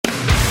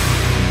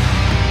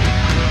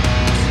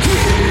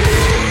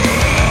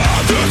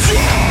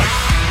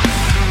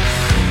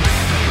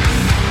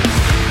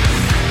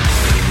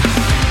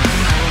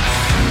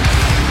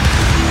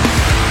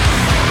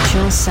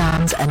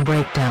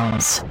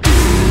Downs.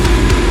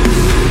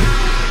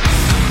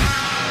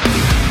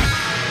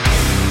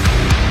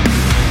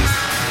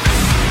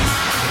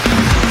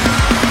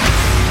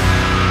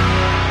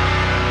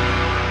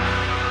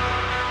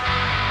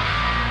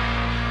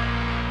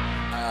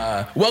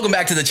 Welcome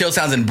back to the Chill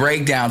Sounds and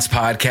Breakdowns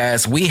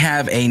podcast. We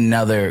have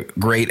another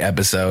great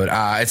episode.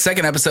 It's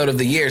second episode of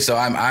the year, so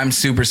I'm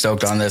super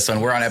stoked on this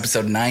one. We're on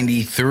episode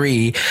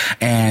 93,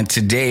 and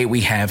today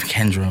we have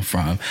Kendra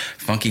from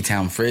Funky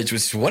Town Fridge,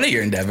 which is one of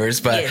your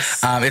endeavors, but yes.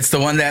 It's the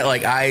one that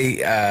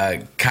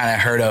I kind of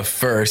heard of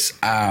first,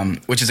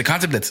 which is a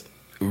concept that's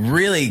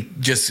really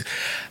just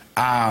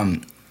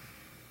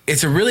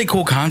it's a really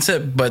cool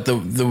concept, but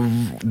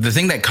the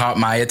thing that caught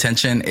my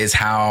attention is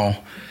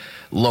how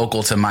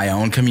local to my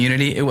own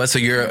community it was. So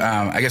you're,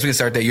 I guess we can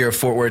start there. You're a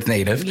Fort Worth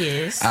native.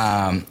 Yes.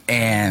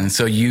 And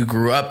so you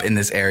grew up in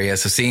this area.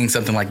 So seeing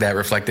something like that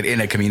reflected in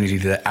a community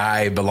that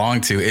I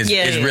belong to is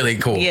really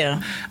cool.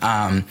 Yeah.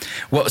 I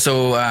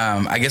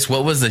guess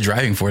what was the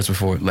driving force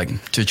before,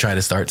 like, to try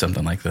to start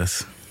something like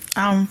this?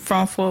 I'm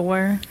from Fort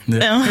Worth.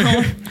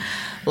 Yeah.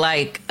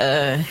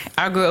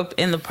 I grew up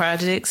in the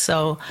projects,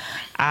 so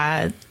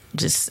I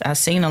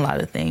seen a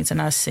lot of things,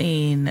 and I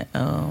seen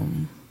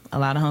a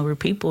lot of hungry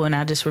people, and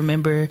I just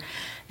remember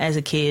as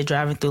a kid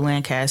driving through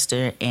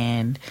Lancaster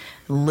and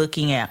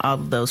looking at all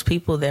of those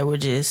people that were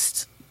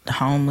just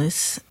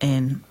homeless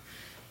and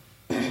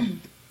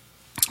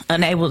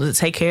unable to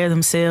take care of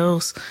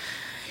themselves.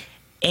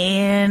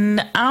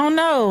 And I don't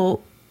know,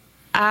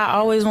 I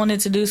always wanted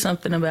to do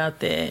something about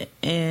that,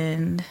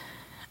 and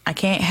I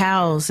can't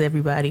house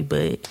everybody,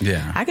 but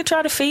yeah, I could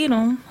try to feed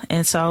them.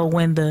 And so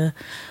when the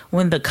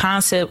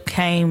concept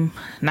came,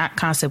 not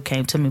concept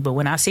came to me, but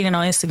when I seen it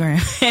on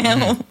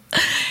Instagram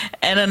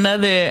and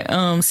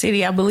another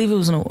city, I believe it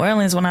was New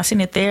Orleans, when I seen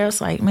it there, I was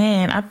like,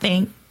 man, I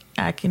think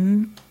I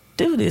can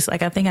do this.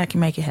 Like, I think I can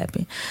make it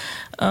happen.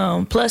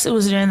 Plus, it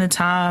was during the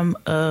time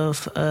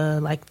of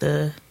like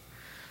the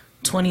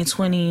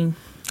 2020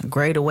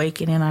 Great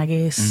Awakening, I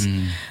guess.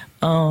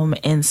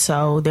 And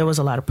so there was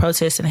a lot of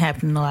protesting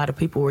happening. A lot of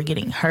people were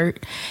getting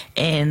hurt.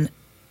 And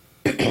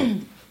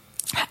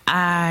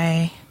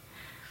I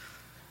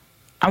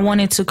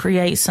wanted to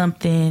create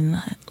something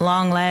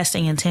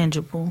long-lasting and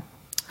tangible.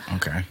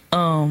 Okay.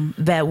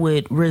 That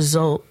would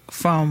result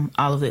from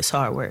all of this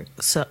hard work.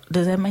 So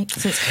does that make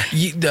sense?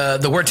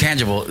 The word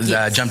tangible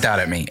jumped out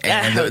at me,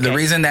 and the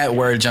reason that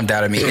word jumped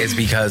out at me is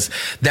because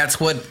that's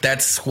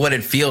what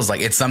it feels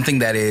like. It's something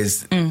that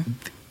is.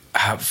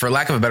 For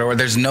lack of a better word,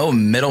 there's no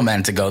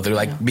middleman to go through.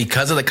 Like,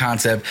 because of the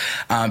concept,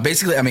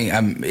 basically, I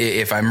mean,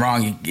 if I'm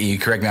wrong, you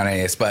correct me on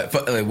any of this, but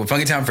with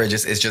Funky Town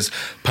Fridges, it's just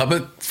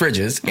public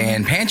fridges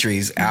and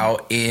pantries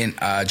out in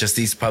just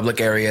these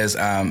public areas.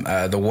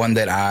 The one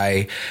that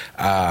I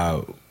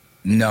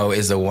know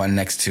is the one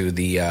next to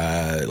the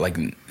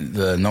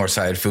the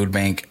Northside Food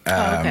Bank.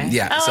 Okay.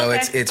 Yeah, so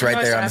it's right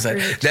there on the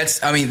side.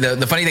 That's, I mean,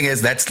 the funny thing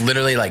is that's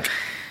literally like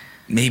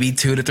maybe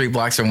 2 to 3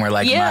 blocks from where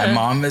my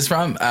mom is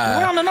from.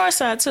 We're on the north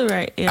side too,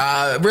 right?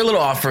 Yeah. We're a little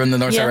off from the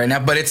north side right now,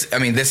 but it's, I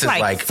mean, this is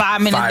like 5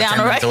 minutes down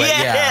the road. Away.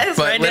 Yeah.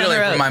 But right literally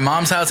from my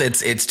mom's house,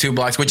 it's 2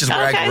 blocks, which is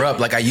where I grew up.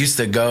 Like, I used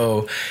to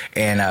go,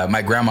 and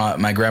my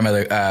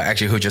grandmother,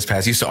 actually, who just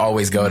passed, used to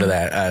always go to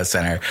that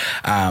center.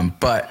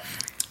 But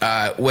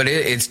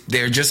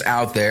they're just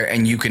out there,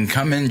 and you can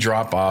come in,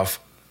 drop off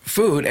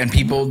food, and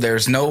people,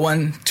 there's no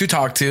one to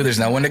talk to, there's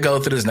no one to go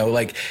through, there's no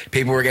like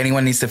paperwork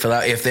anyone needs to fill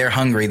out. If they're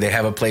hungry, they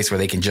have a place where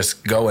they can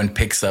just go and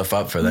pick stuff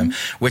up for them,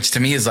 which to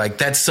me is like,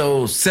 that's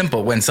so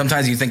simple. When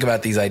sometimes you think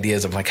about these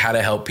ideas of like how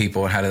to help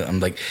people and I'm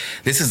like,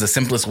 this is the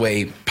simplest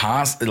way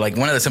like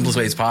one of the simplest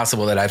ways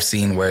possible that I've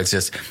seen, where it's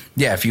just,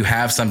 if you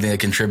have something to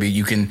contribute,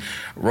 you can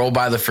roll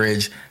by the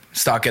fridge,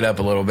 stock it up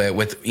a little bit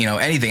with,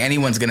 anything.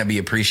 Anyone's going to be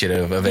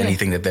appreciative of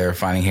anything that they're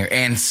finding here,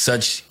 and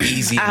such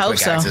easy and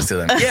quick access to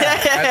them.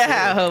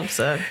 Yeah, I hope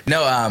so.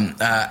 No,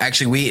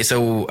 actually,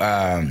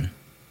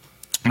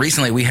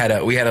 recently we had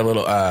a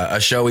little a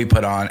show we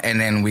put on, and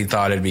then we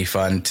thought it'd be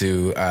fun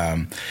to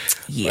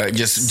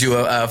just do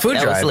a food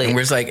drive,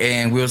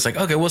 and we was like,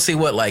 okay, we'll see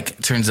what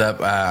like turns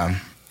up.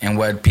 And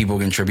what people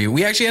contribute.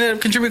 We actually ended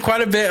up contributing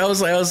quite a bit. I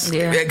was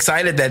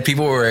excited that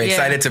people were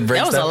excited to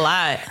bring stuff. That was a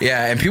lot.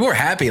 Yeah, and people were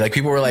happy. Like,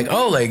 people were like,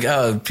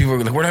 people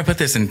were like, where do I put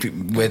this?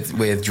 And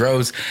with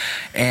droves.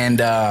 And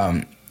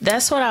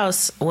that's what I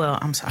was,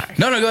 I'm sorry.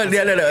 No, go ahead.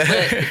 Yeah, no.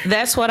 But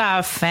that's what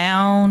I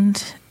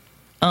found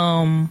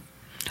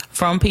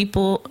from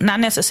people, not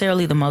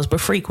necessarily the most,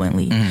 but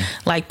frequently.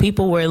 Like,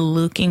 people were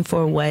looking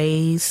for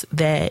ways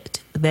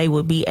that they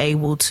would be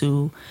able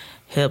to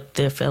help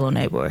their fellow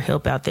neighbor or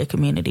help out their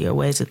community, or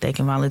ways that they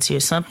can volunteer,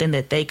 something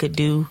that they could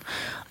do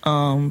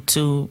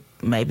to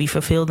maybe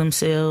fulfill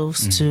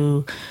themselves,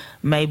 to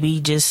maybe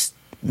just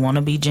want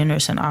to be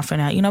generous and offering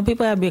out.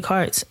 People have big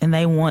hearts and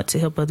they want to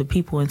help other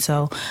people. And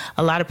so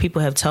a lot of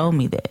people have told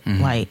me that,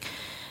 like,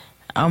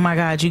 oh my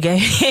God, you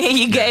gave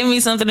me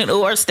something to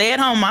do. Or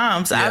stay-at-home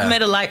moms. I've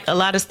met a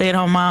lot of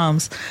stay-at-home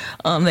moms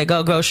that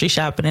go grocery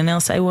shopping, and they'll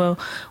say, well,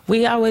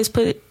 we always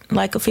put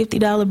like a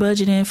 $50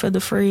 budget in for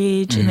the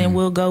fridge, and then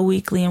we'll go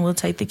weekly and we'll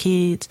take the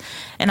kids.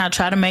 And I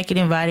try to make it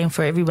inviting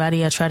for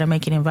everybody. I try to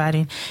make it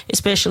inviting,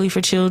 especially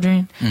for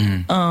children.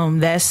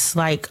 That's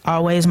like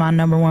always my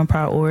number one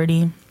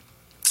priority.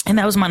 And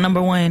that was my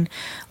number one,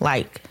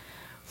 like,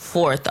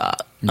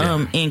 forethought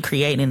in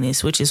creating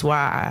this, which is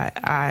why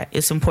I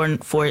it's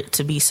important for it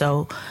to be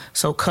so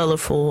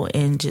colorful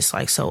and just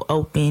like so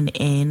open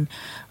and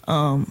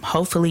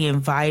hopefully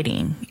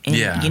inviting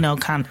and you know,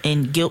 kind of,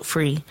 and guilt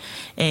free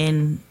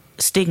and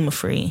stigma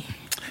free.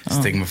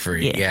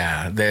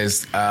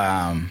 There's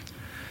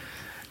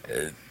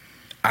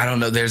I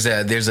don't know. There's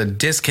a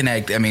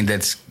disconnect. I mean,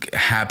 that's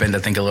happened, I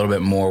think, a little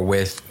bit more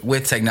with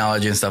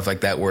technology and stuff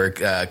like that, where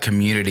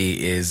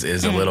community is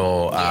a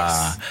little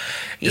a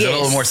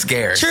little more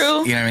scarce.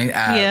 True. You know what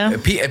I mean?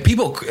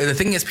 People. The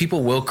thing is,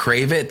 people will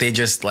crave it. They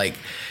just like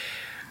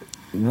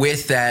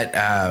with that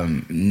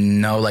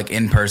no like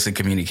in person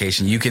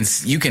communication. You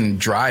can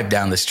drive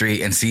down the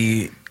street and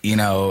see, you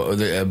know,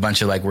 a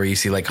bunch of like where you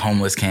see like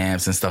homeless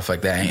camps and stuff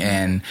like that,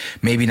 and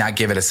maybe not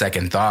give it a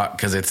second thought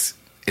because it's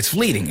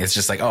fleeting. It's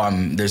just like,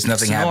 there's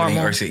nothing happening,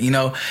 or, you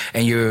know,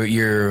 and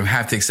you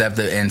have to accept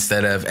it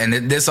instead of, and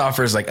this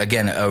offers like,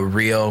 again, a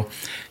real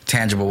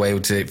tangible way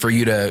for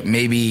you to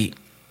maybe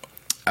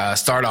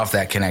start off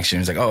that connection.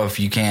 It's like, if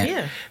you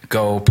can't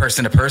go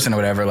person to person or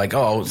whatever, like,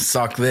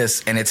 suck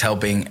this. And it's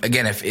helping,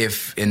 again,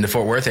 if in the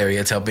Fort Worth area,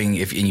 it's helping,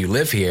 and you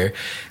live here,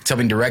 it's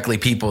helping directly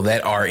people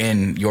that are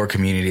in your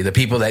community, the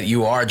people that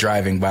you are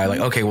driving by, like,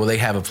 okay, well, they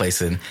have a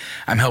place and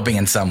I'm helping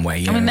in some way.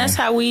 You know that's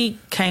how we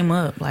came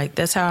up. Like,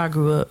 that's how I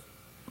grew up.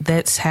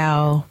 That's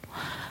how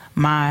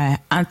my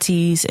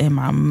aunties and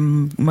my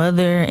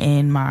mother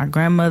and my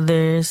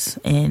grandmothers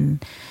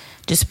and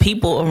just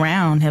people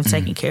around have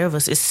taken care of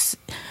us. It's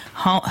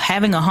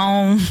having a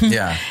home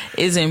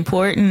is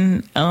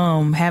important.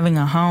 Having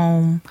a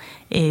home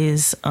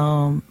is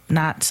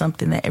not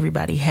something that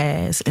everybody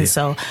has. And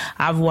so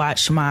I've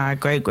watched my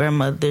great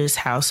grandmother's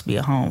house be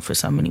a home for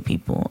so many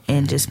people,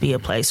 and just be a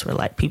place where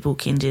like people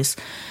can just,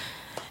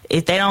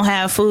 if they don't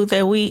have food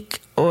that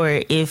week,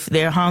 or if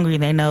they're hungry,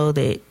 they know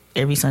that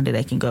every Sunday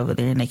they can go over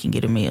there and they can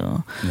get a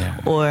meal.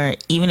 Or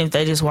even if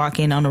they just walk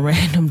in on a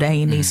random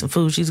day and need some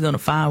food, she's going to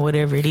find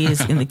whatever it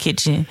is in the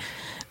kitchen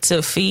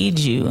to feed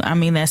you. I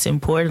mean, that's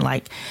important.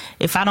 Like,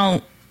 if I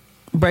don't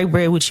break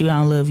bread with you, I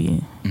don't love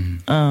you.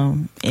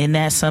 And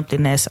that's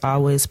something that's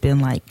always been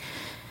like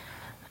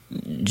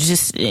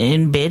just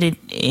embedded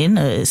in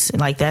us.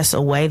 Like, that's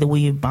a way that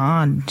we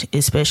bond,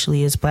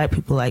 especially as Black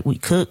people. Like, we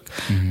cook.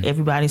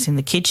 Everybody's in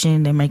the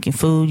kitchen. They're making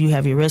food. You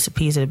have your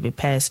recipes that have been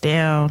passed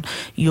down.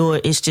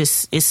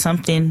 It's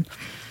something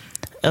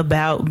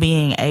about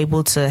being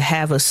able to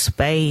have a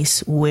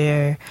space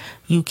where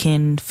you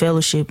can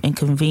fellowship and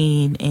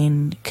convene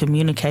and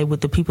communicate with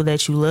the people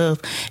that you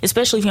love,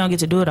 especially if you don't get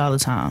to do it all the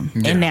time.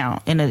 And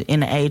now in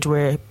an age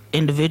where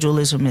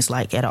individualism is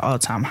like at an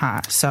all-time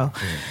high. So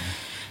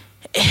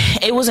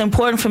it was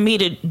important for me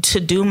to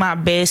do my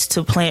best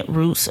to plant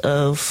roots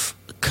of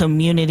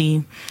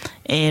community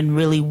and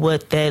really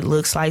what that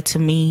looks like to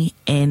me.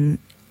 And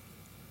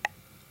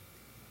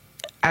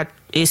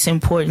it's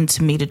important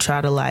to me to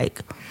try to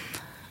like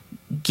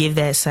give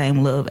that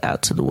same love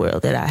out to the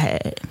world that I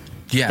had.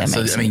 Yeah,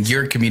 so I mean,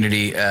 your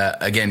community,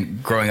 again,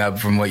 growing up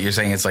from what you're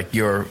saying, it's like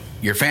your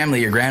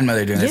family, your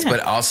grandmother doing this,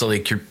 but also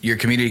like your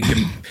community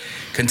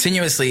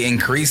continuously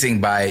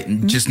increasing by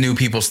just new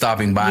people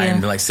stopping by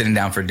and like sitting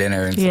down for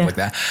dinner and stuff like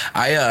that.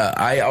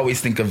 I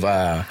always think of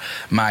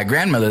my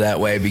grandmother that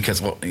way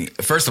because, well,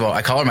 first of all,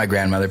 I call her my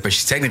grandmother, but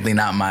she's technically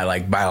not my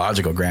like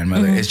biological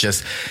grandmother. It's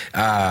just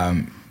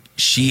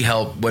she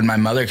helped when my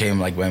mother came.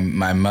 Like when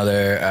my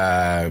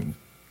mother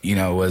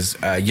was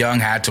young,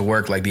 had to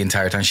work like the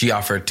entire time. She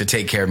offered to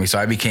take care of me, so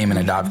I became an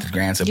adopted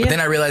grandson. But then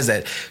I realized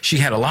that she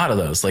had a lot of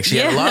those. Like she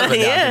had a lot of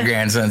adopted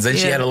grandsons, and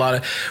she had a lot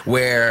of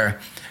where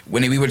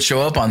when we would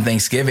show up on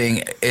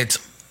Thanksgiving, it's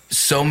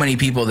so many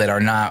people that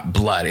are not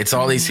blood. It's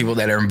all these people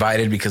that are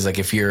invited because like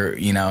if you're,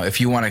 if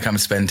you want to come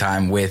spend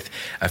time with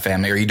a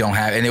family or you don't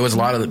have, and it was a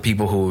lot of the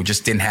people who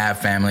just didn't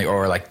have family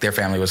or like their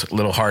family was a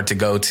little hard to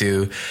go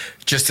to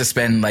just to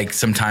spend like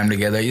some time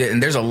together.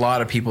 And there's a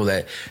lot of people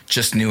that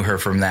just knew her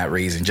from that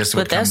reason, just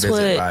would come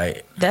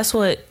visit. That's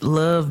what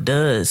love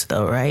does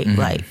though, right?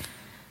 Like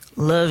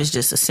love is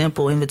just a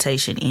simple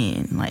invitation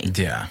in, like,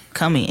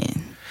 come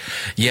in.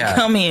 Yeah.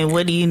 Come in.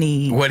 What do you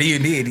need? What do you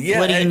need?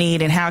 Yeah. What do you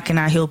need and how can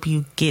I help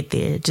you get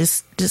there?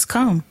 Just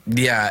come.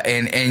 Yeah.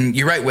 And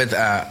you're right with,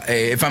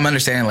 if I'm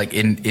understanding, like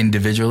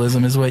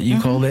individualism is what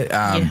you called it.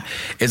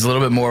 It's a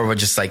little bit more of a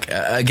just like,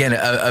 again,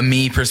 a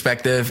me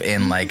perspective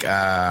and like,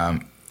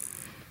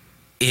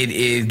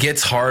 It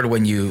gets hard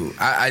when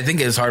I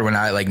think it's hard when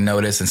I like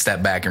notice and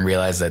step back and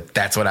realize that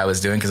that's what I was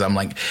doing. Cause I'm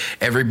like,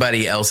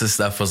 everybody else's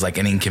stuff was like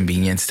an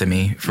inconvenience to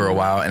me for a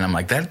while. And I'm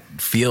like, that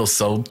feels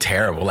so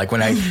terrible. Like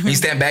when you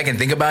stand back and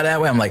think about it that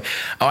way, I'm like,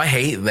 I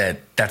hate that.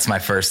 That's my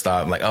first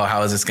thought. I'm like,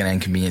 how is this going to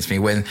inconvenience me?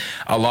 When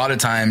a lot of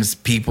times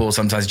people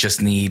sometimes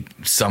just need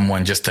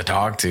someone just to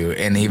talk to.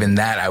 And even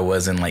that I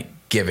wasn't like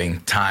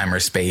giving time or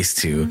space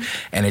to,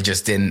 and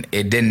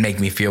it didn't make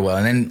me feel well.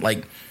 And then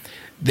like,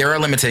 there are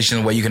limitations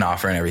of what you can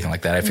offer and everything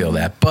like that. I feel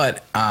that,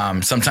 but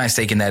sometimes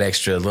taking that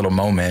extra little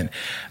moment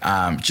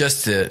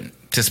just to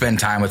spend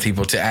time with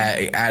people, to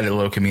add a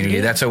little community.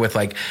 Yeah. That's what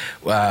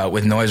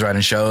with Noise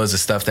Riding shows, the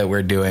stuff that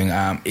we're doing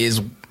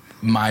is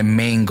my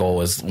main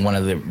goal. Is one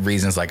of the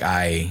reasons like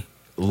I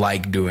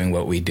like doing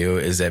what we do,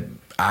 is that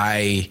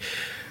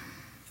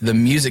the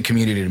music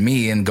community to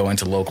me, and going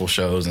to local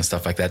shows and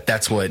stuff like that,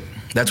 that's what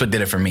did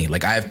it for me.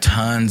 Like, I have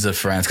tons of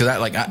friends, because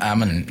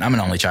I'm an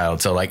only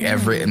child, so like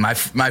my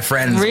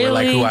friends really? were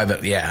like who wow.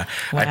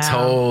 I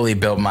totally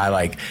built my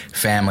like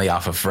family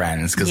off of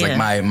friends, because like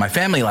my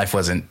family life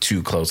wasn't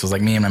too close. It was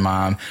like me and my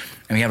mom,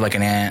 and we have like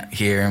an aunt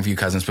here and a few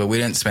cousins, but we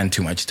didn't spend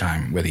too much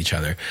time with each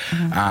other.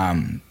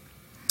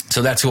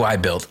 So that's who I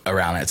built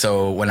around it.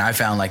 So when I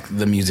found like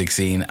the music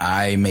scene,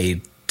 I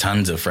made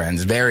tons of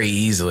friends very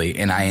easily,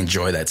 and I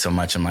enjoy that so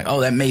much. I'm like,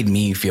 oh, that made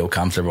me feel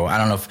comfortable. I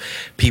don't know if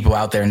people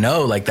out there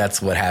know like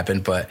that's what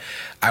happened, but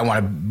I want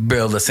to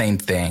build the same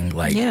thing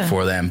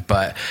for them.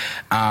 But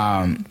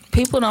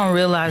people don't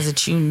realize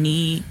that you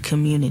need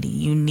community.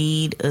 You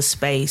need a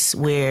space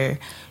where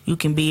you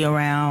can be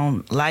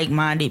around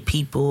like-minded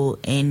people,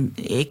 and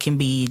it can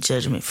be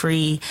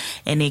judgment-free,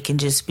 and it can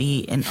just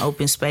be an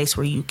open space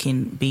where you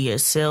can be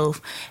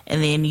yourself,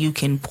 and then you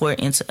can pour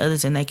into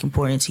others and they can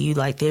pour into you.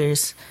 Like,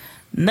 there's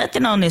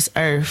nothing on this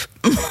earth.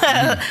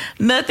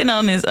 Nothing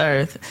on this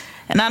earth.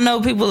 And I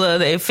know people love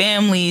their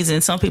families,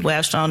 and some people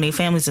have strong their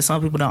families, and some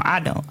people don't.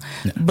 I don't.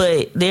 No.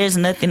 But there's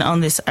nothing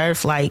on this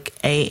earth like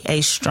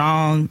a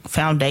strong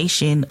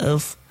foundation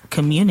of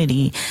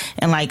community,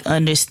 and like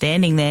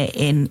understanding that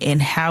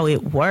and how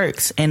it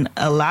works. And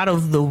a lot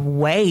of the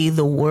way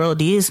the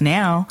world is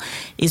now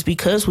is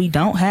because we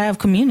don't have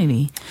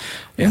community.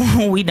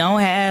 Yeah. We don't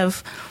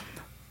have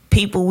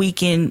people we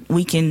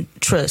can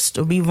trust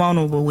or be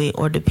vulnerable with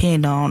or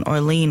depend on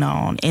or lean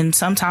on. And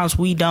sometimes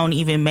we don't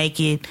even make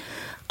it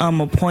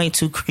a point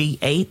to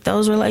create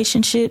those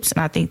relationships.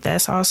 And I think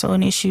that's also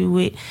an issue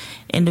with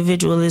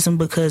individualism,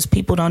 because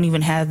people don't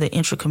even have the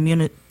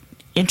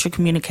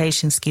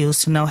intercommunication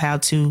skills to know how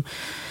to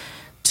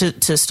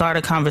start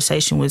a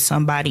conversation with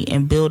somebody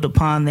and build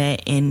upon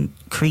that and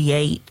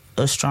create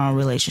a strong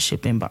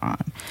relationship and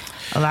bond.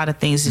 A lot of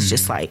things is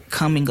just like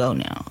come and go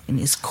now, and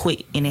it's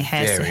quick, and it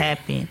has to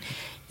happen.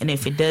 And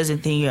if it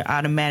doesn't, then you're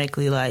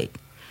automatically like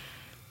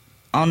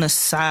on the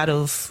side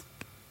of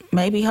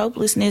maybe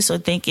hopelessness, or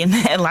thinking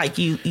that like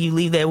you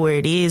leave that where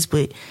it is,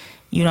 but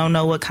you don't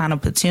know what kind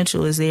of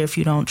potential is there if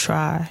you don't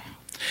try.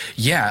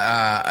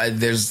 Yeah,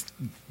 there's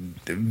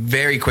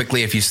very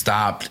quickly, if you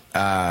stopped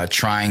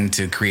trying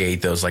to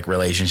create those like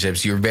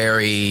relationships, you're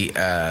very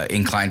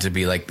inclined to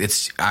be like,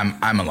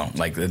 I'm alone.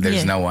 Like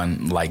there's no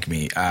one like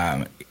me.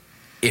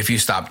 If you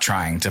stop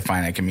trying to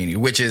find a community,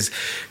 which is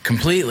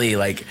completely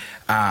like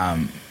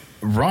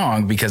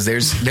wrong, because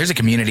there's a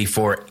community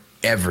for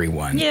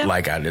everyone. Yeah.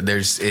 Like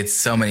it's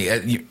so many.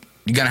 You're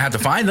gonna have to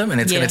find them, and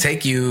it's gonna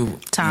take you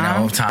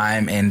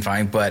time and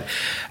find. But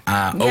you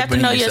have to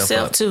know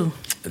yourself too.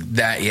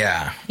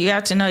 You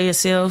have to know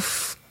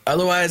yourself.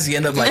 Otherwise, you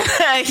end up like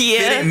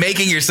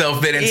making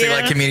yourself fit into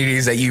like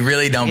communities that you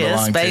really don't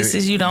belong to.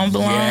 Spaces you don't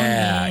belong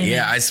in.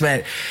 Yeah. I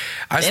spent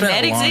a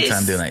long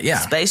time doing that. Yeah.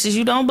 Spaces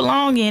you don't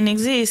belong in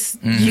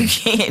exist. Mm-hmm. You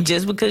can't,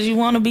 just because you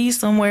want to be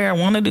somewhere or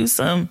want to do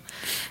something,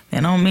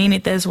 that don't mean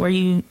that's where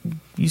you're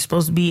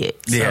supposed to be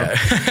at. So. Yeah.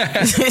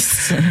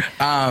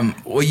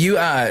 Well,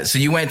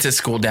 you went to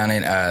school down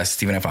in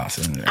Stephen F.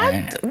 Austin.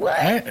 Right?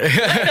 What? Wait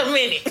a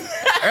minute.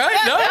 Right?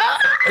 No.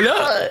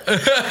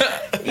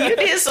 You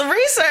did some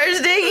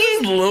research,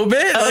 didn't you? A little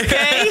bit.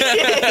 Okay.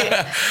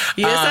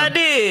 Yes, I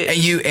did.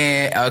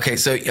 Okay,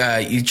 so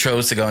you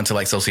chose to go into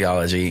like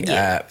sociology,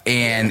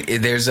 and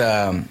there's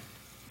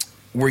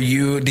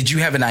did you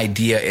have an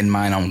idea in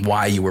mind on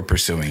why you were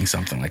pursuing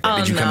something like that?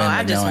 Did you come in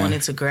I just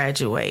wanted to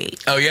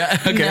graduate. Oh yeah?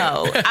 Okay.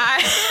 No,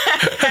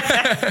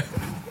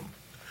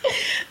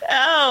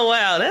 oh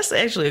wow, that's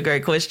actually a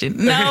great question.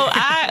 No,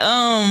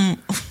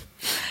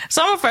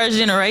 so I'm a first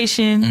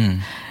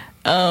generation.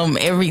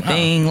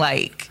 Everything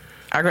like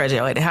I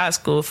graduated high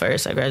school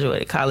first, I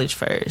graduated college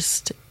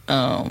first.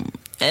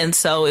 And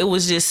so it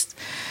was just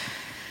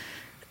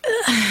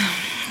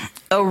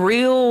a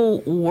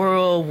real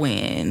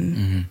whirlwind.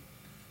 Mm-hmm.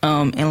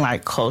 And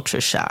like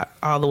culture shock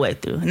all the way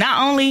through.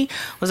 Not only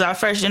was I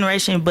first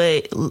generation,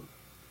 but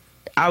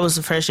I was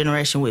the first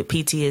generation with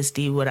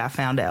PTSD, what I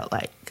found out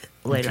like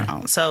later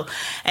on. So,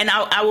 and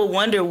I would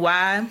wonder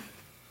why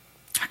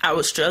I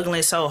was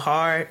struggling so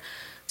hard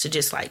to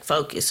just like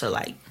focus or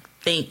like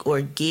think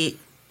or get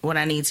what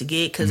I need to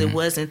get. Cause it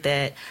wasn't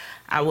that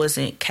I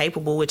wasn't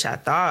capable, which I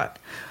thought,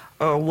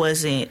 or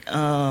wasn't,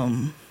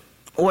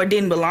 or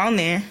didn't belong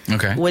there,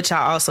 which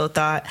I also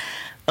thought.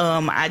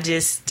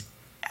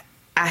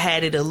 I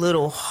had it a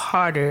little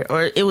harder,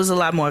 or it was a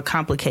lot more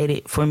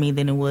complicated for me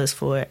than it was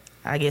for,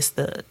 I guess,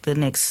 the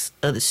next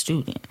other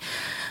student.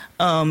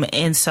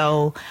 And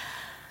so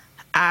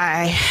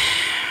I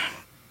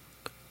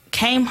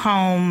came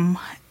home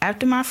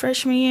after my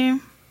freshman year.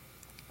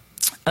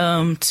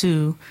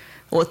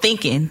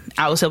 thinking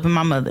I was helping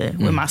my mother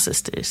with my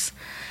sisters.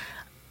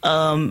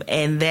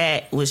 And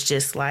that was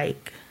just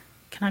like,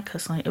 can I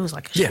cuss on it? It was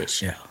like a shit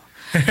show.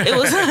 It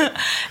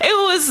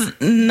was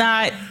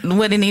not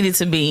what it needed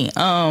to be.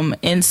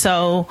 And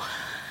so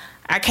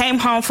I came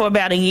home for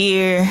about a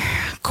year,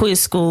 quit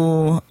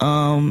school,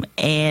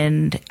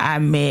 and I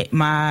met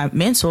my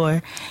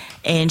mentor,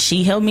 and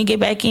she helped me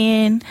get back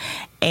in.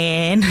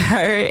 And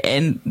her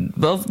and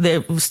both,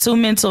 there was two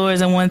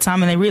mentors at one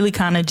time, and they really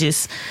kind of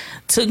just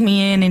took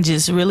me in and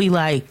just really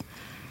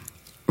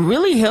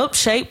helped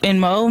shape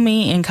and mold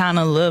me and kind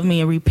of love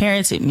me and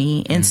reparented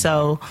me. And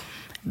so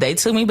they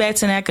took me back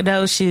to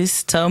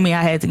Nacogdoches, told me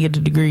I had to get a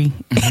degree.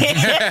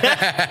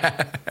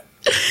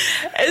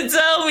 And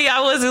told me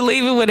I wasn't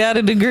leaving without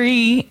a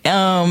degree.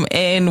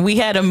 And we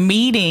had a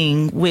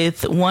meeting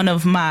with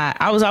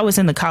I was always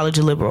in the College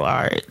of Liberal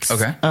Arts.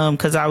 Okay.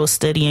 Because I was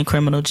studying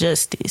criminal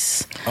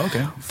justice.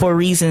 Okay. For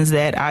reasons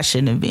that I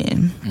shouldn't have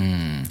been.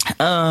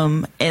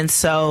 And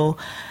so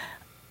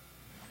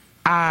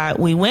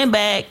we went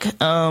back,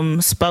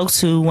 spoke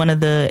to one of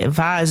the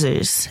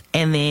advisors,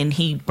 and then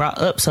he brought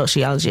up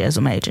sociology as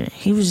a major.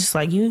 He was just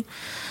like, I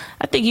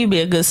think you'd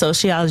be a good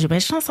sociology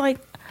major. I was like,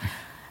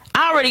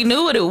 I already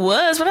knew what it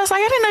was, but I was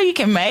like, I didn't know you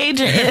can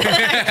major in it.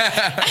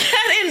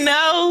 I didn't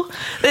know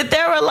that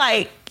there were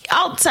like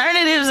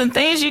alternatives and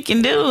things you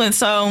can do. And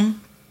so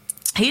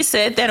he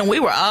said that, and we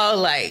were all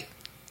like,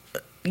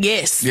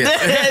 yes.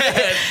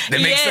 That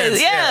makes sense.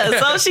 Yeah.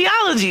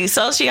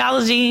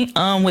 Sociology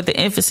with the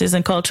emphasis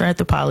in cultural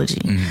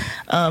anthropology.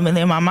 And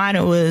then my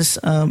minor was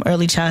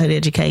early childhood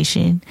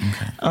education,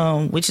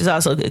 which is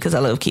also good because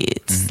I love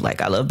kids.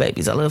 Like, I love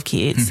babies, I love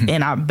kids,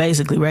 and I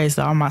basically raised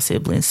all my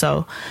siblings.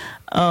 So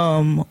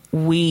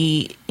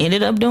we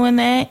ended up doing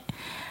that.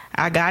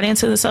 I got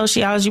into the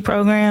sociology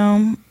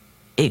program,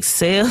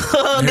 excelled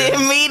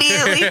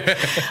immediately,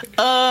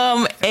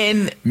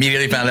 and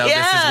immediately found out this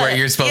is where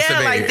you're supposed to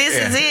be. Like, this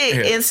is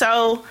it. And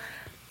so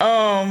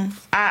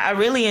I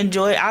really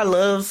I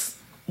love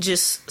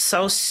just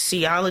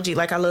sociology.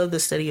 Like, I love the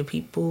study of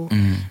people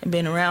and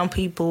being around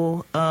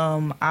people.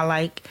 I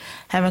like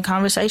having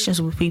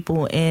conversations with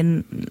people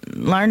and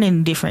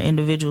learning different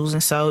individuals.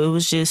 And so it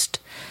was just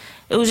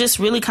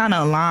really kind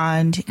of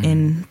aligned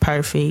and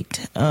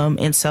perfect.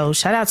 And so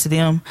shout out to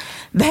them.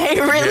 They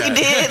really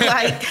did,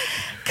 like,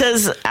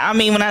 because, I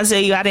mean, when I tell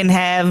you I didn't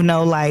have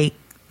no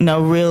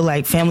real,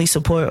 like, family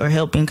support or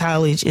help in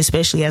college,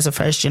 especially as a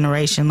first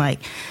generation. Like,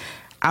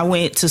 I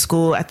went to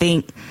school, I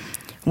think,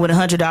 with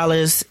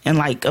 $100 in,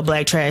 like, a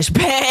black trash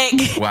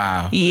bag.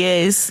 Wow.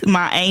 Yes.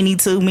 My auntie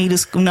took me to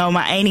school. No,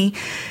 my auntie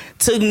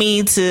took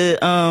me to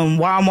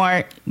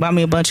Walmart, bought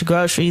me a bunch of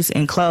groceries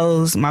and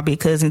clothes. My big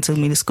cousin took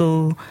me to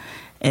school.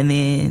 And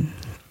then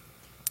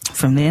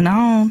from then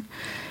on,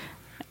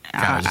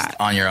 kind of just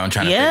on your own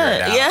trying to figure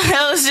it out. Yeah,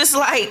 it was just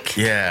like,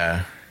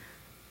 there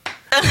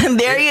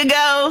you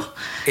go.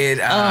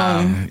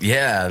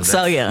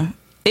 So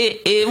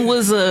it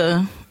was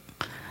a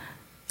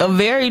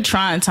very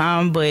trying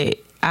time, but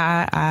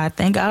I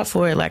thank God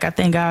for it. Like, I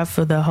thank God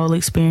for the whole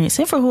experience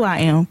and for who I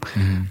am,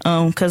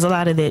 because a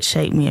lot of that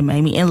shaped me and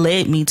made me and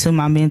led me to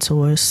my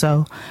mentors.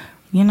 So,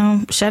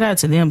 shout out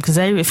to them, because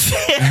I'm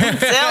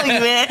telling you,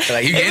 man.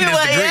 Like, you getting this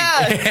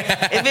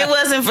degree. If it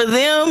wasn't for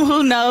them,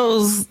 who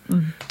knows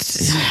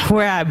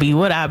where I'd be,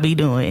 what I'd be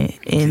doing,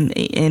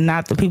 and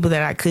not the people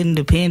that I couldn't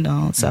depend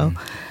on. So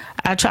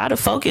I try to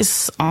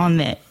focus on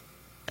that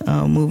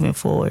moving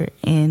forward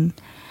and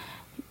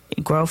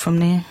grow from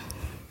there.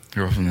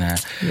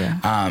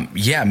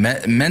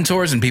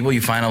 Mentors and people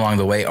you find along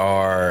the way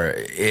are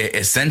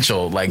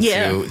essential, like,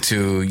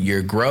 to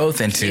your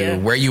growth and to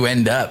where you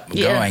end up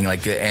going.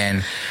 Like,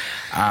 and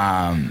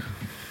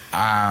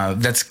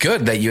that's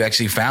good that you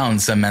actually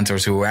found some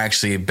mentors who were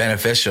actually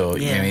beneficial.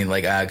 You know what I mean?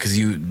 Like, because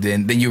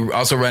then you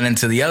also run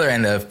into the other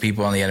end of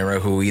people on the end of the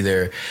road who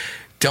either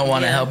don't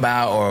want to help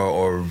out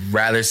or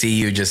rather see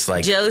you just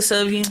like jealous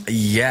of you.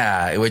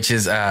 Yeah, which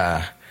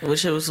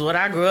was what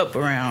I grew up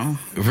around.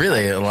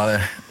 Really, a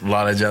lot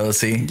of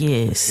jealousy.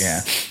 Yes.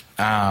 Yeah.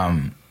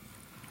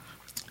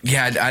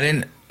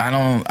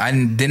 I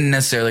didn't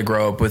necessarily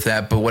grow up with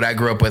that, but what I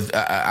grew up with,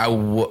 I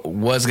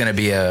was going to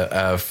be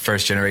a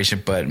first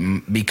generation, but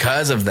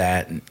because of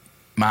that,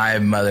 my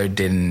mother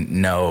didn't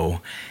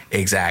know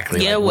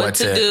exactly what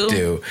to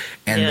do.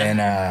 And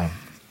then,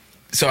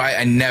 so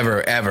I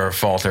never ever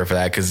falter for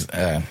that, because,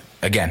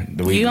 again,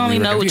 you only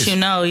know confused. What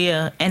you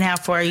know, and how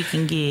far you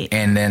can get.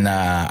 And then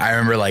I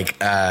remember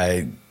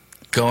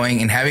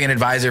going and having an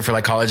advisor for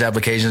like college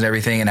applications and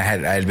everything, and I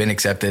had been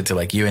accepted to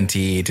like UNT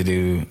to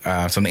do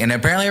something, and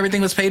apparently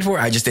everything was paid for.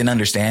 I just didn't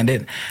understand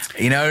it.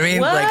 You know what I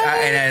mean? What? Like,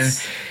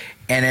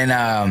 and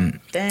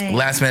then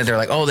last minute they're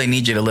like, oh, they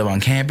need you to live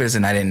on campus,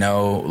 and I didn't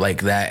know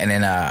like that. And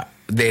then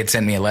they had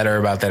sent me a letter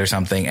about that or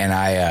something, and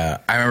I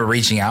remember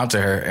reaching out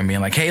to her and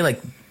being like, hey, like,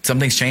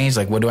 something's changed.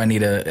 Like, what do I need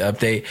to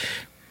update?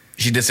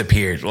 She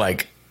disappeared,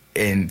 like,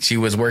 and she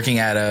was working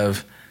out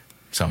of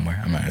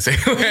somewhere. I'm not gonna say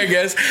where, I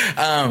guess.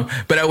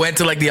 But I went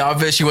to like the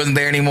office. She wasn't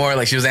there anymore.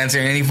 Like she was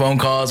answering any phone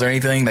calls or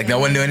anything. Like no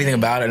one knew anything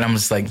about it. And I'm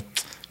just like,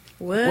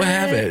 what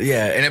happened?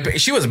 Yeah.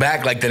 And she was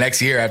back like the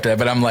next year after that.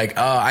 But I'm like,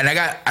 oh, and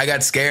I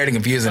got scared and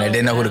confused and I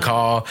didn't know who to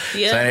call.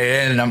 Yep. So it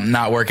ended up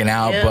not working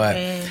out.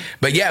 Yep,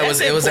 but yeah,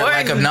 it was that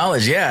lack of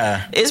knowledge.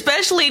 Yeah.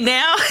 Especially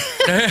now,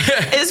 and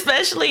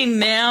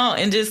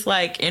just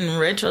like in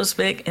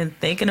retrospect and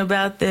thinking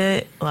about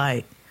that,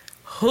 like,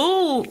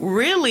 who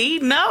really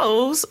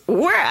knows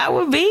where I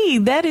would be?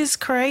 That is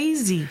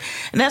crazy.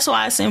 And that's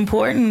why it's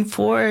important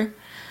for,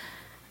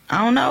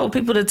 I don't know,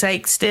 people to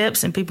take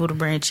steps and people to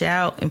branch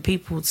out and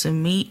people to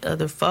meet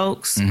other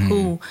folks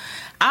who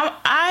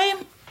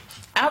I've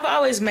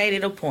always made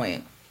it a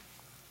point,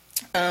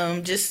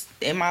 just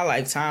in my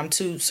lifetime,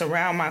 to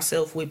surround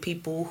myself with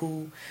people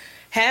who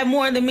have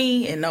more than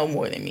me and know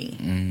more than me.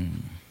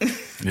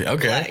 Yeah,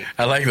 okay. Like,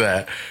 I like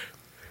that.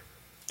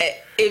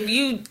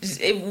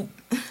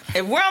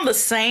 If we're on the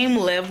same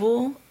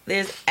level,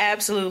 there's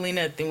absolutely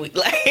nothing we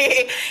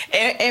like,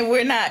 and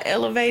we're not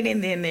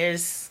elevating, then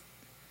there's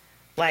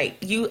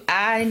like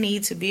I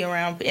need to be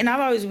around, and I've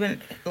always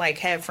been like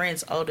had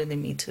friends older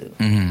than me too,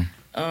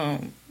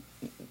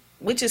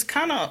 which is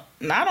kind of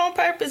not on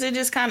purpose. It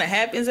just kind of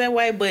happens that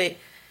way. But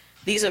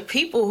these are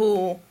people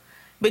who,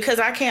 because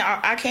I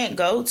can't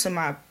go to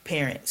my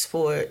parents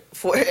for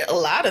a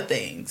lot of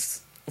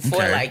things, for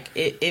like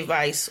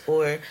advice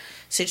or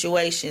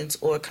situations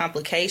or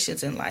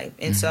complications in life,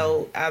 and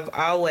so I've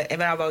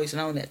always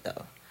known that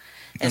though,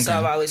 and so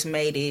I've always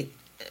made it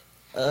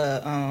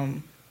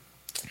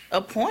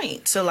a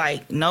point to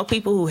like know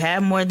people who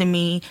have more than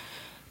me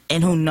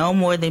and who know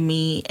more than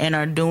me and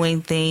are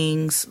doing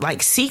things,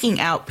 like seeking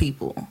out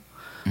people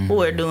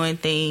who are doing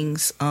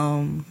things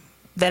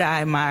that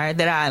I admire,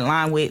 that I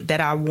align with,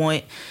 that I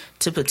want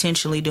to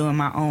potentially do in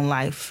my own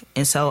life.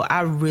 And so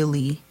I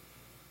really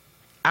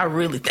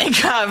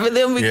thank God for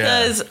them,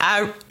 because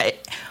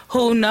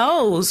who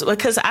knows?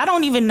 Because I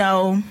don't even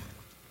know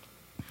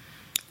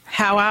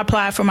how I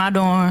applied for my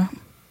dorm,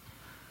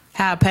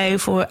 how I paid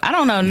for it. I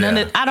don't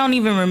know I don't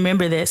even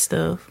remember that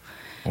stuff.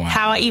 Wow.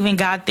 How I even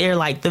got there,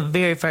 like the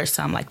very first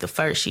time, like the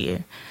first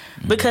year,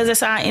 because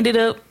that's how I ended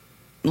up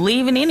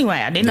leaving anyway.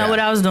 I didn't know what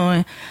I was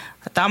doing.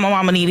 I thought my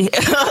mama needed it.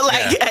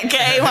 I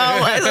came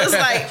home. I was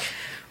like,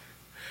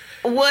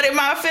 what am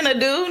I finna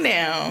do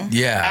now?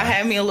 Yeah. I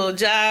had me a little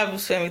job,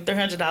 spent me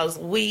 $300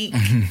 a week.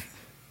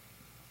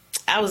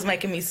 I was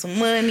making me some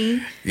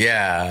money.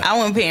 Yeah. I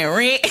wasn't paying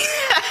rent.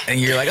 And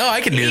you're like, oh, I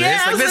can do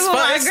this. Like, this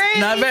fun.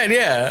 Not bad,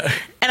 yeah.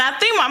 And I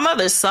think my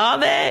mother saw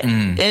that,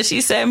 and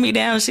she sat me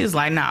down, and she was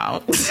like,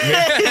 no.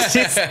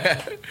 she's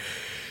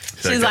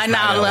like,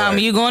 no,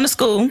 you going to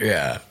school.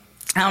 Yeah.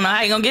 I don't know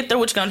how you're going to get there,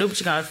 what you're going to do, but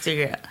you're going to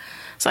figure it out.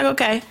 It's like,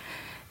 okay.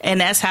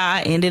 And that's how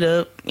I ended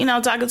up,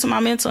 talking to my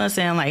mentor and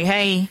saying, like,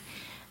 hey,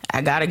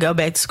 I got to go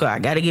back to school. I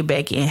got to get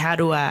back in. How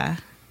do I?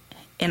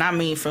 And I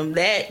mean, from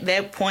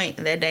that point,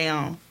 that day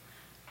on,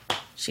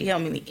 she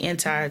helped me the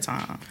entire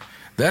time.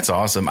 That's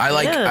awesome. I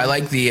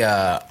like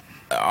the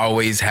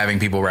always having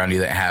people around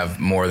you that have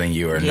more than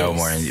you or know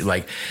more than you.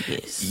 Like,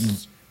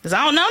 because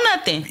I don't know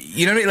nothing.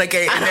 You know what I mean? Like,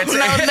 I don't know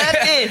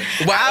nothing.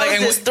 I was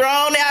just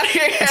thrown out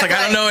here. It's like,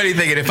 I don't know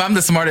anything. And if I'm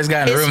the smartest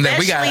guy in the room, then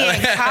we got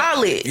in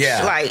college.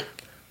 Yeah. Like,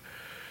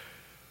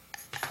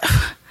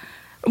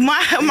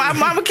 my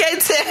mama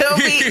can't tell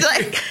me,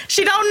 like,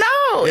 she don't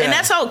know. Yeah. And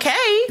that's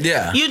okay.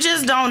 Yeah. You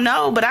just don't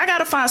know. But I got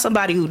to find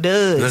somebody who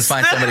does. Let's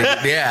find somebody.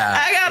 Yeah.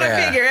 I got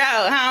to figure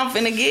out how I'm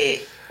finna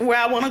get where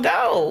I want to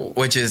go.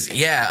 Which is,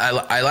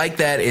 I like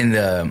that in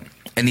the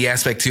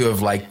aspect too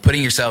of like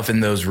putting yourself in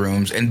those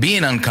rooms and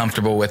being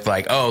uncomfortable with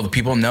like, oh, the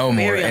people know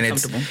more. Very and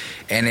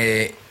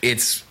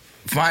it's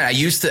fine. I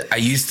used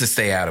to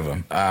stay out of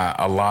them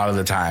a lot of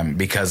the time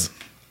because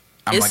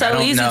I was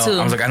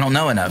like, I don't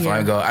know enough.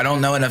 Yeah. I don't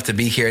know enough to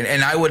be here.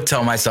 And I would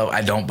tell myself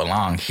I don't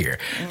belong here,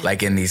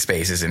 like in these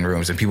spaces and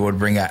rooms. And people would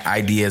bring out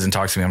ideas and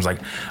talk to me. I was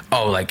like,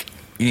 oh, like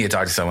you need to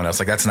talk to someone else.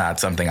 Like that's not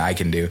something I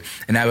can do.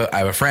 And I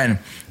have a friend.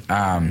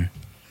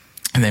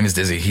 His name is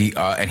Dizzy.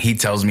 And he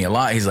tells me a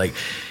lot. He's like,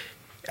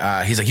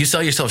 you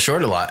sell yourself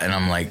short a lot. And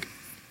I'm like,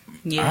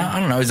 I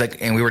don't know. He's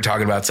like, and we were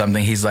talking about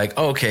something. He's like,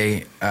 oh,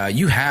 okay,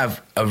 you have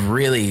a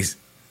really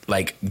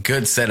like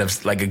good set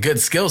of like a good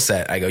skill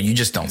set. I go, you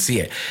just don't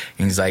see it.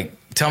 And he's like,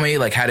 tell me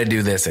like how to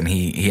do this. And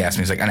he asked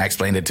me, he's like, and I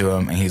explained it to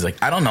him. And he's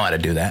like, I don't know how to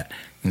do that.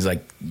 He's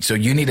like, so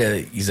you need to,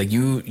 he's like,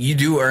 you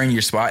do earn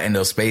your spot in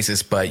those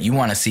spaces, but you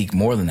want to seek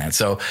more than that.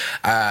 So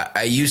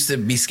I used to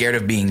be scared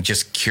of being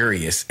just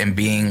curious and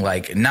being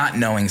like not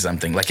knowing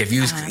something. Like if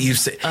you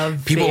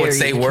people would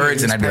say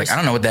words and I'd be like, I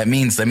don't know what that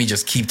means. Let me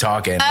just keep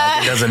talking.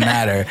 Like, it doesn't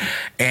matter.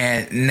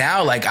 And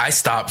now like I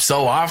stop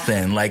so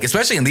often, like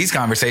especially in these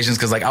conversations,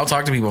 because like I'll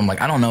talk to people. I'm like,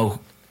 I don't know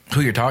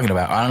who you're talking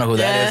about. I don't know who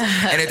that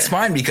is. And it's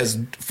fine because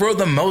for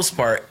the most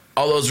part,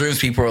 all those rooms,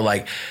 people are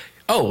like,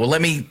 oh, well,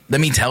 let me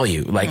tell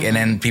you, like, and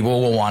then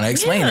people will want to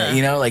explain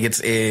it, like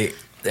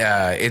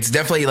it's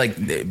definitely like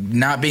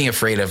not being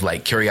afraid of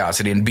like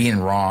curiosity and being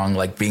wrong,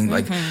 like being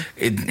like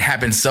it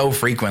happens so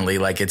frequently.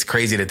 Like it's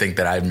crazy to think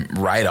that I'm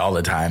right all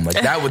the time.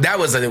 Like that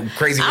was a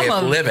crazy way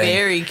of living. I'm a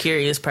very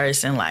curious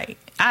person. Like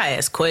I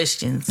ask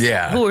questions.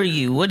 Yeah. Who are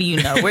you? What do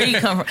you know? Where do you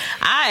come from?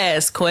 I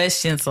ask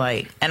questions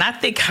like, and I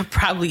think I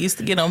probably used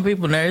to get on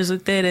people's nerves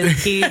with that as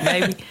a kid,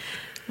 maybe.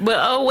 But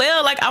oh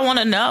well, like I want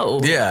to know.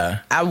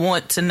 Yeah, I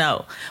want to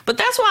know. But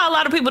that's why a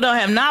lot of people don't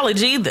have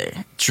knowledge either.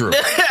 True.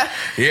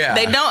 Yeah,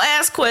 they don't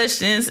ask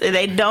questions.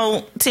 They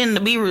don't tend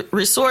to be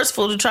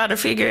resourceful to try to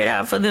figure it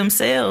out for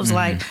themselves.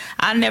 Like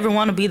I never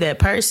want to be that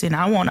person.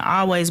 I want to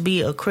always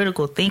be a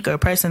critical thinker, a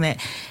person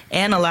that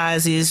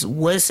analyzes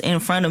what's in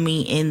front of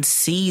me and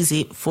sees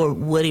it for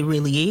what it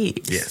really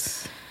is.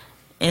 Yes.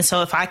 And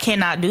so if I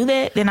cannot do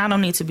that, then I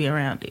don't need to be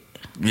around it.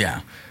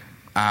 Yeah.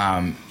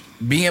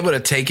 Being able to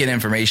take in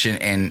information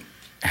and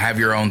have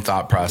your own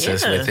thought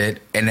process with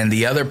it. And then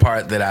the other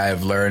part that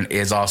I've learned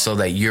is also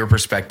that your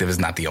perspective is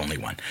not the only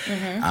one.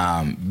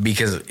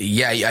 Because,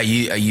 I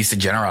used to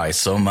generalize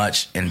so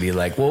much and be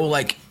like, well,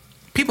 like,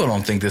 people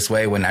don't think this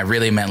way, when I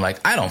really meant,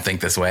 like, I don't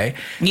think this way.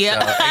 Yeah. So,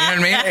 you know what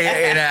I mean?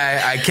 And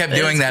I kept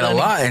doing that funny. A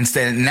lot.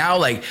 Instead,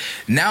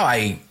 now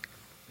I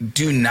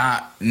do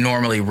not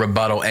normally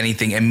rebuttal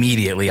anything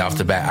immediately off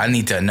the bat. I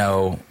need to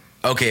know,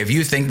 okay, if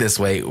you think this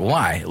way,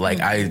 why? Like,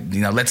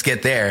 let's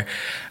get there.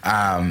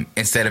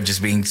 Instead of just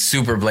being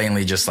super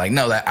blatantly just like,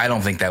 no, that I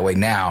don't think that way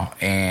now.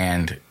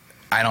 And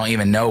I don't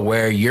even know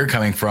where you're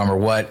coming from or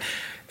what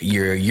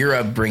your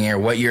upbringing or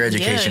what your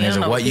education is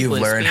or what you've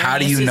learned. How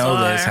do you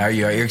know this? How are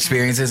your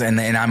experiences? And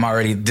I'm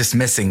already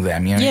dismissing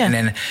them. You know? And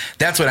then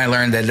that's when I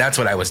learned that's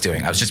what I was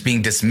doing. I was just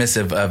being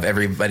dismissive of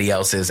everybody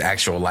else's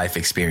actual life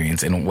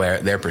experience and where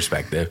their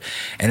perspective.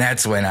 And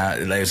that's when I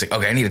was like,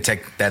 okay, I need to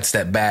take that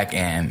step back.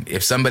 And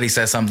if somebody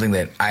says something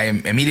that I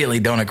immediately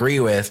don't agree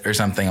with or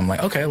something, I'm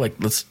like, okay, like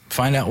let's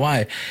find out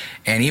why.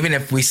 And even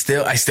if I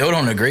still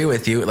don't agree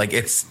with you, like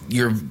it's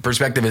your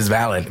perspective is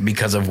valid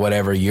because of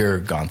whatever you're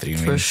gone through.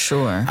 For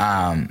sure.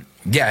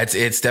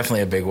 It's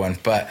definitely a big one,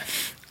 but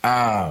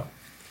I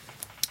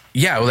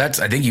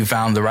think you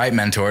found the right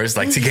mentors,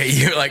 like to get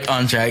you like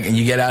on track, and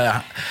you get out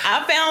of.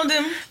 I found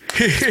him,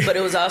 but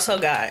it was also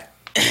God.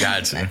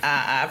 Gotcha.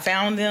 I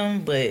found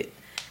him, but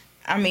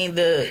I mean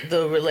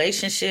the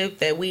relationship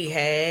that we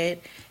had.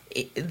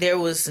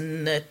 There's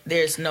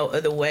no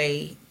other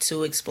way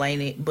to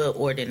explain it but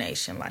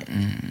ordination. Like,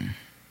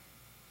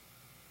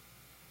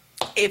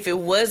 if it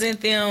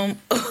wasn't them,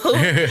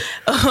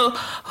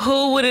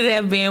 who would it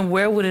have been?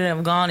 Where would it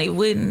have gone? It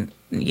wouldn't.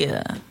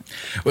 Yeah.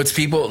 What's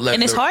people?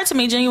 And it's hard to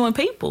meet genuine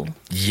people.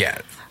 Yeah.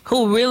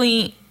 Who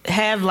really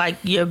have like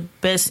your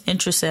best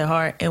interests at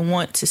heart and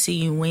want to see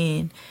you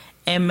win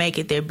and make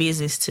it their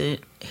business to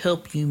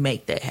help you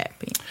make that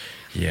happen.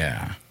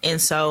 Yeah.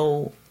 And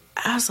so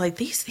I was like,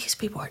 these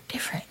people are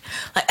different.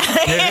 Like,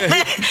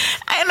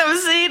 I ain't never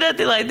seen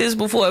nothing like this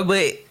before,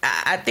 but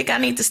I think I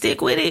need to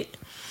stick with it.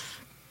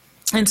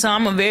 And so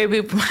I'm a very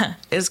big.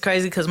 It's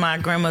crazy because my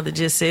grandmother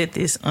just said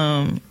this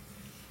on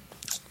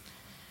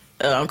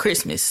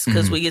Christmas,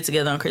 because we get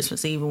together on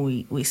Christmas Eve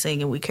and we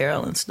sing and we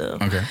carol and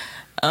stuff. Okay.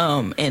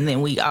 And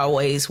then we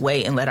always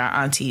wait and let our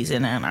aunties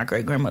and our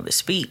great grandmother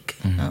speak,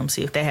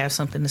 see if they have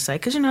something to say,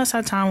 because it's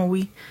our time when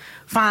we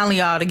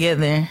finally all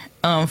together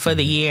for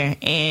the year.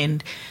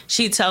 And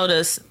she told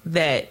us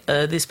that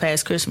this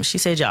past Christmas, she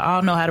said, y'all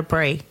all know how to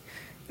pray.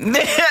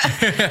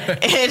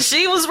 And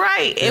she was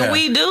right, and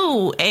we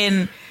do.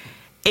 And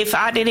if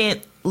I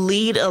didn't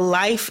lead a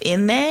life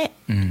in that,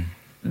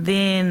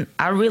 then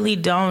I really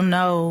don't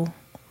know.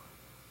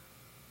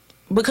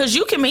 Because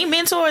you can meet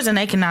mentors and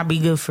they cannot be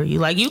good for you.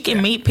 Like, you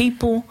can meet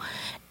people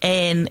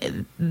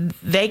and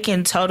they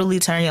can totally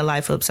turn your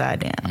life upside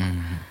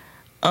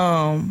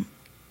down.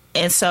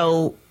 And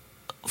so,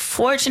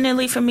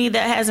 fortunately for me,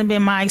 that hasn't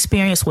been my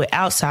experience with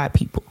outside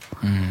people.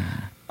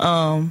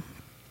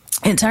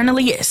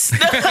 Internally, yes.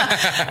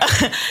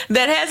 That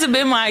hasn't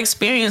been my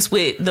experience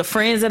with the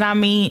friends that I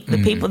meet,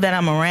 the people that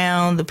I'm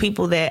around, the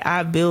people that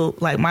I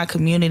built like my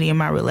community and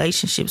my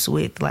relationships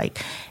with. Like,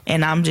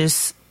 and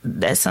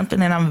that's something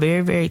that I'm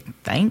very, very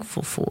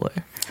thankful for.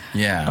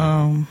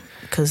 Yeah.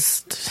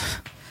 Because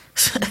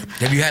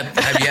have you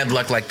had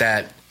luck like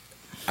that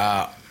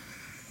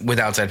with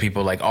outside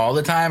people, like all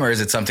the time, or is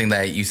it something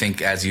that you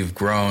think as you've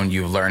grown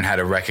you've learned how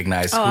to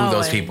recognize who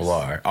those people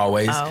are?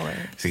 Always.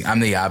 See, I'm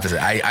the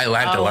opposite. I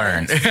like to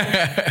learn.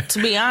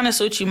 To be honest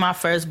with you, my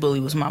first bully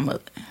was my mother.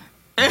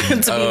 To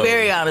be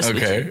very honest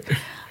with you.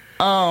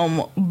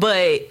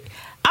 But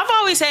I've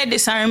always had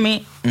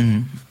discernment.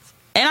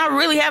 And I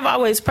really have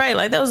always prayed.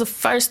 Like, that was the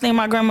first thing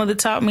my grandmother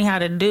taught me how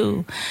to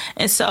do.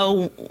 And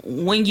so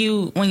when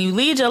you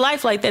lead your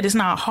life like that, it's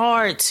not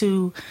hard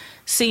to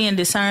see and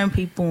discern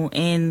people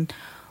and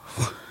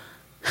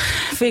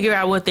figure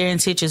out what their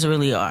intentions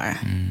really are.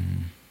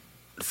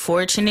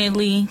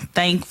 Fortunately,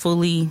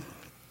 thankfully,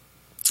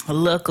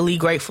 luckily,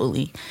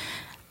 gratefully,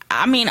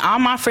 I mean, all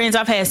my friends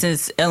I've had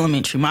since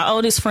elementary. My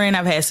oldest friend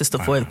I've had since the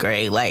 4th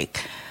grade.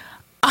 Like,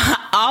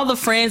 all the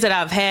friends that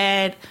I've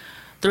had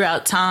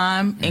throughout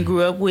time and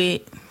grew up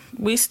with,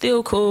 we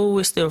still cool.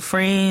 We're still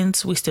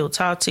friends. We still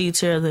talk to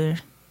each other.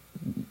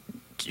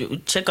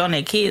 Check on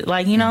their kids,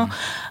 like, you know.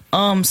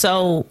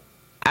 So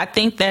I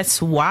think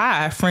that's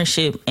why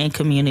friendship and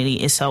community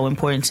is so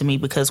important to me,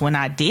 because when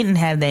I didn't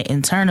have that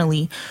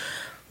internally,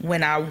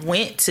 when I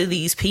went to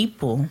these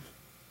people,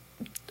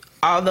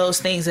 all those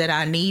things that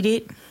I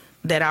needed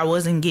that I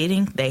wasn't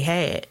getting, they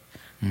had.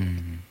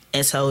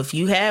 And so if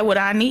you had what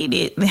I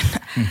needed, then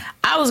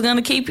I was going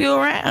to keep you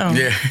around.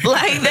 Yeah.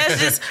 Like, that's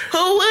just,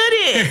 who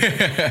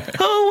wouldn't?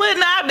 Who would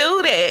not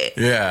do that?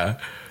 Yeah.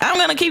 I'm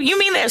going to keep, you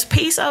mean there's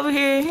peace over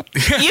here? You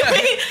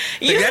mean,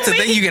 that's a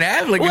thing you can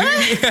have? Like,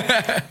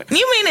 what?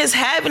 You mean there's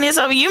happiness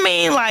over, you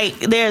mean like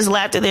there's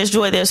laughter, there's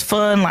joy, there's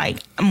fun, like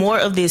more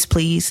of this,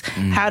 please.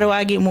 How do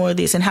I get more of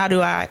this? And how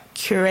do I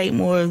curate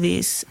more of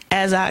this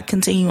as I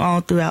continue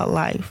on throughout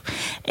life?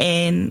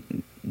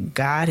 And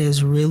God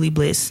has really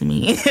blessed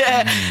me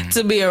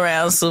to be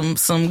around some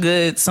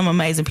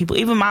amazing people.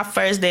 Even my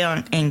first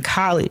day in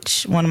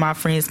college, one of my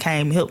friends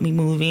came, helped me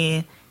move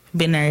in.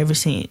 Been there ever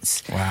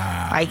since.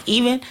 Wow. Like,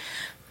 even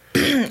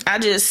I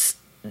just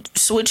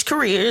switched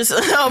careers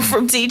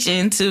from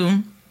teaching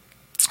to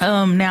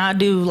now I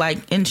do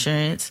like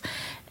insurance.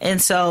 And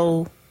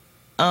so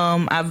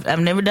I've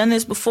never done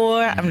this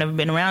before. I've never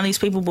been around these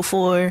people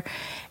before.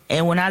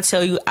 And when I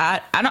tell you,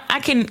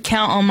 I can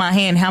count on my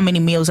hand how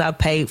many meals I've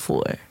paid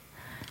for.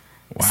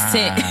 Wow.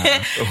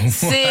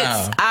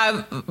 Since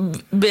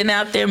I've been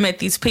out there, met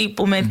these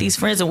people, met these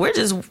friends, and we're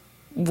just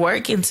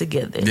working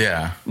together.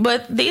 Yeah.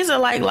 But these are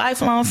like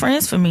lifelong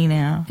friends for me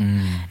now.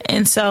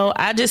 And so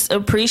I just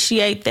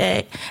appreciate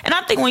that. And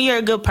I think when you're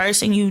a good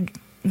person, you're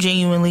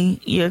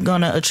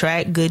going to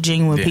attract good,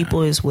 genuine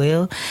people as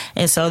well.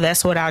 And so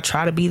that's what I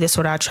try to be. That's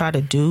what I try to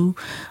do.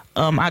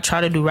 I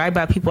try to do right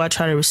by people. I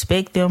try to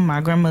respect them.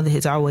 My grandmother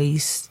has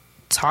always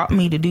taught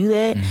me to do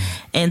that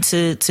and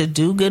to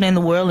do good in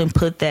the world and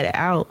put that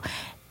out.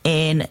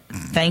 And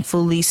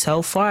thankfully,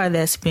 so far,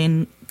 that's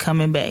been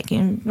coming back.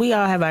 And we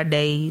all have our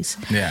days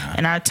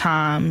and our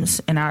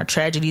times and our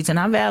tragedies and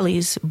our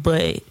valleys.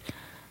 But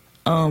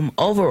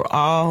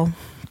overall,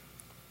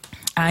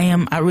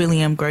 I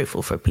really am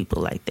grateful for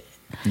people like that.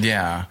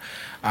 Yeah.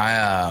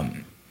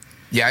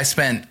 I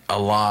spent a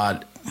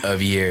lot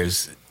of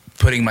years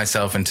putting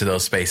myself into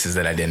those spaces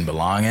that I didn't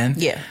belong in.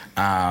 Yeah.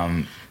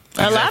 A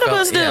lot of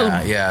us do.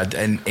 Yeah.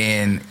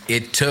 And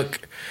it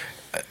took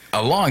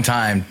a long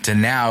time to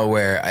now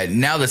where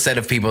now the set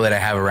of people that I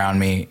have around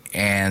me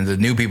and the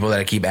new people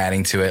that I keep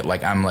adding to it,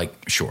 like, I'm like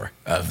sure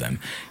of them.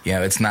 You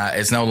know, it's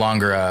no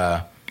longer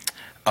I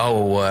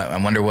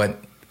wonder what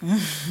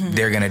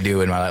they're going to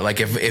do in my life. Like,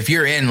 if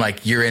you're in,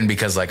 like, you're in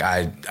because, like,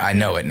 I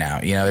know it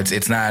now, you know,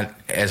 it's not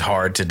as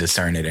hard to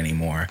discern it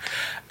anymore.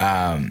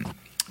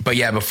 But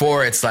yeah,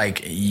 before, it's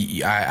like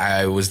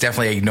I was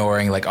definitely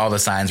ignoring like all the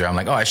signs where I'm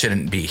like, oh, I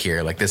shouldn't be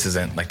here. Like, this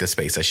isn't like the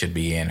space I should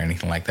be in or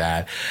anything like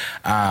that.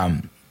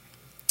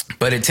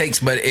 But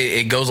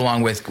it goes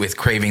along with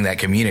craving that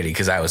community,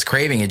 because I was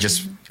craving it.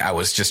 I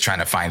was just trying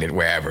to find it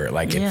wherever,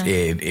 like,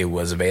 it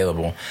was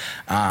available.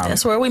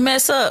 That's where we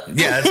mess up.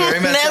 Yeah, that's where we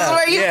mess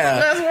up.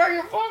 That's where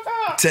you fuck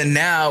up. To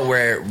now,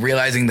 where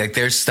realizing that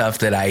there's stuff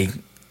that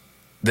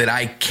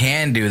I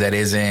can do that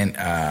isn't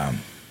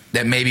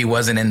that maybe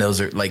wasn't in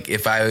those, like,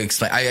 if I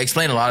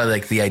explain a lot of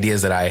like the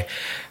ideas that I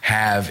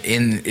have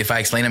if I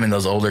explain them in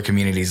those older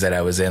communities that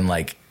I was in,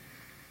 like,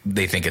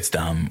 they think it's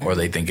dumb or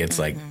they think it's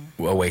like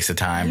a waste of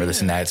time or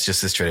this and that. It's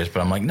just this tradition.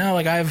 But I'm like, no,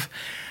 like, I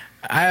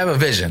have a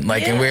vision,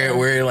 like, and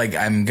we're like,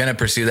 I'm gonna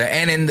pursue that.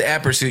 And in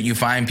that pursuit, you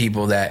find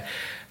people that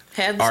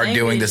are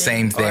doing the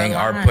same thing,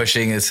 are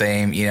pushing the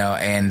same, you know,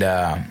 and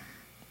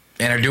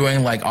are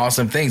doing like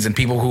awesome things. And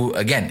people who,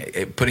 again,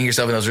 putting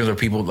yourself in those rooms where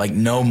people like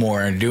know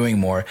more and doing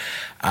more,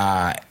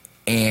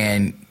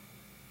 and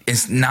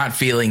it's not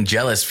feeling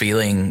jealous,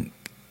 feeling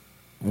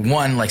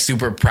one, like,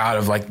 super proud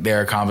of like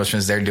their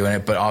accomplishments, they're doing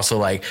it, but also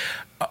like,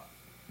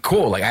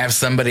 cool, like, I have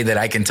somebody that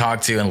I can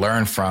talk to and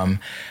learn from,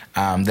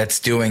 that's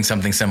doing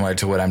something similar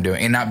to what I'm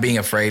doing, and not being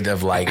afraid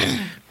of like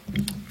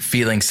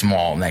feeling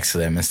small next to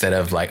them, instead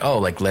of like, oh,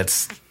 like,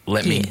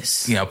 let me,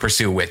 you know,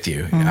 pursue with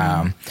you.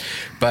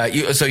 But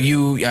you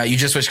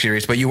just switched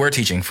careers, but you were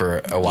teaching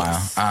for a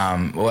while.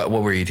 Yes. What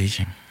were you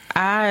teaching?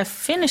 I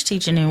finished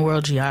teaching in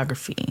world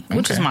geography,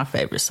 which is my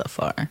favorite so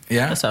far.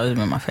 Yeah, that's always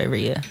been my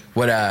favorite. Yeah.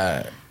 What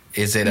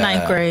is it?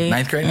 Ninth grade.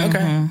 Ninth grade.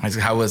 Okay.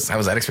 How was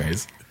that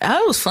experience?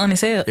 Oh, it was fun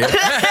as hell. Yeah.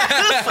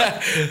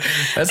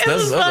 That's fun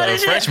as hell.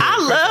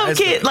 I love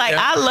kids. Like,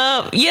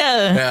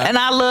 and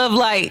I love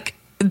like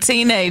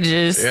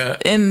teenagers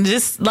and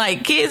just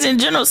like kids in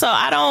general. So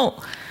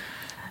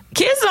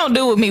kids don't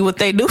do with me what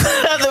they do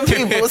with other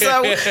people.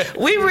 So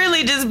we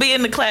really just be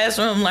in the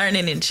classroom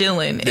learning and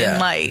chilling. And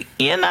like,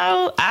 you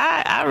know,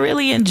 I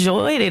really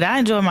enjoyed it. I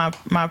enjoyed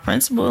my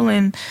principal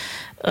and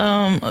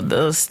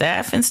the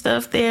staff and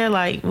stuff there.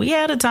 Like, we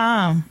had a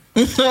time.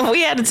 We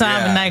had a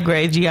time in ninth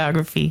grade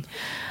geography.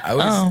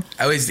 I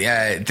always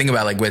think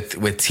about, like,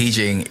 with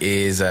teaching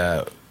is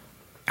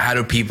how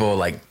do people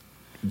like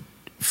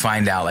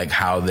find out like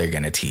how they're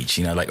going to teach,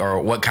 you know, like,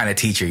 or what kind of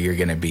teacher you're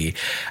going to be.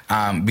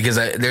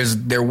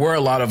 Because there were a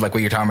lot of like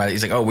what you're talking about.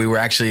 It's like, oh, we were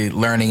actually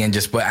learning and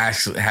just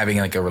actually having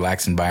like a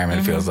relaxed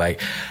environment. It feels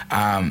like,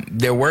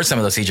 there were some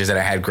of those teachers that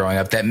I had growing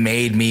up that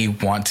made me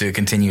want to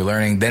continue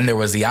learning. Then there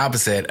was the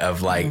opposite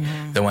of like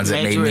the ones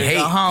that made me hate.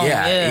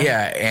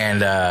 Yeah.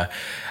 And,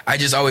 I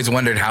just always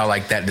wondered how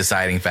like that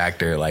deciding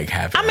factor like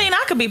happened. I mean,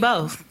 I could be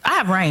both. I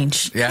have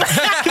range. Yeah.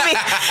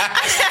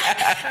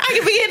 I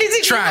could be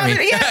anything. Try me.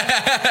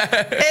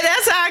 Yeah. And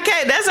that's how I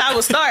came. That's how I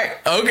would start.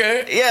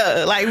 Okay.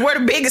 Yeah. Like, we're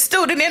the biggest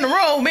student in the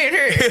room in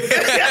here.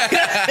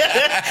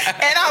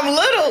 And I'm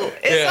little.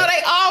 And so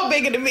they all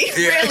bigger than me,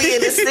 really,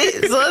 in a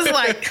sense. So it's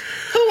like,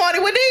 who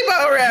wanted with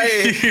Debo around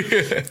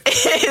here?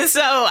 And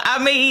so, I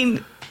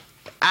mean,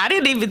 I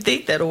didn't even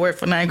think that'll work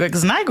for ninth grade,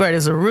 because ninth grade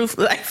is a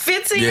ruthless, like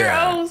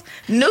 15-year-olds,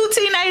 new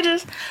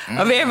teenagers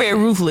are very, very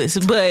ruthless.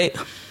 But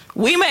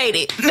we made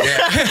it.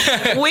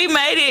 Yeah. We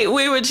made it.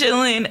 We were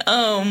chilling.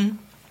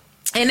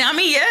 And I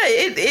mean,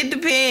 it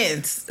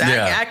depends.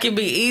 I can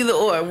be either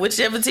or.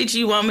 Whichever teacher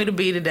you want me to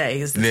be today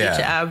is the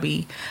teacher I'll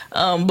be.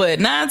 But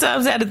 9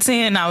 times out of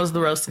 10, I was the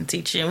roasting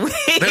teacher.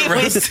 The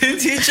roasting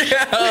teacher?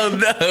 Oh,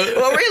 no.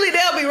 Well, really,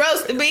 they'll be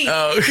roasting me.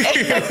 Oh.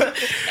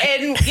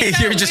 And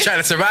you were just trying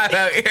to survive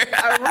out here.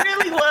 I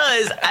really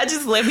was. I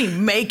just let me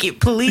make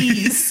it,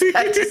 please.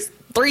 I just...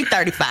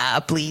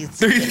 3:35, please.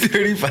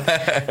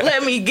 3:35.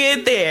 Let me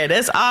get there.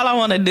 That's all I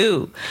want to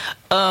do.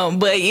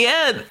 But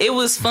yeah, it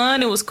was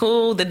fun. It was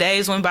cool. The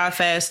days went by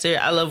faster.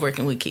 I love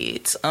working with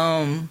kids.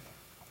 I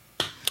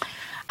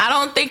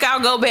don't think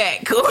I'll go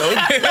back.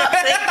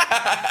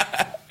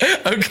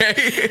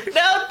 Okay.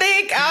 Don't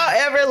think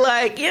I'll ever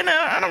I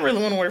don't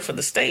really want to work for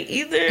the state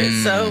either.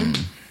 So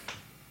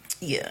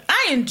yeah,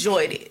 I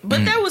enjoyed it,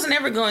 but that was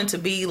never going to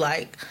be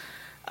like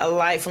a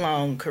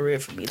lifelong career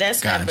for me.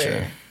 That's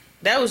never.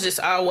 That was just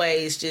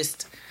always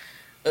just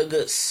a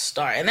good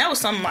start. And that was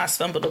something I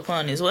stumbled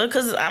upon as well.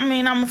 Because, I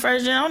mean, I'm a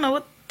first gen. I don't know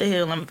what the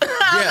hell I don't know what the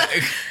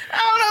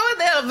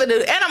hell I'm going to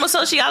do. And I'm a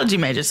sociology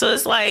major. So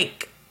it's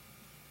like,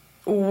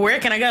 where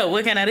can I go?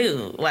 What can I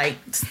do? Like,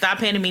 stop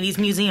handing me these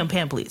museum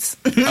pamphlets.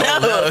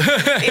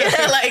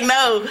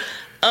 No.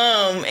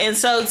 And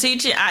so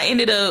teaching, I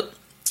ended up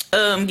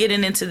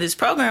getting into this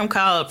program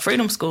called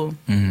Freedom School.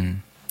 Mm-hmm.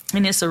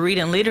 And it's a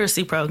reading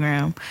literacy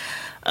program.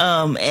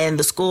 And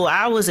the school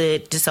I was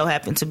at just so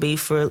happened to be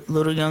for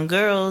little young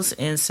girls.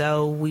 And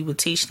so we would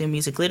teach them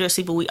music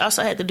literacy, but we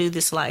also had to do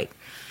this, like,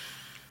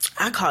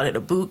 I called it a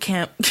boot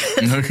camp.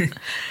 It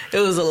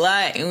was a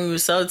lot and we were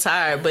so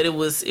tired, but it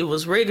was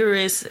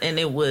rigorous and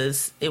it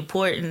was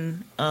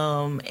important.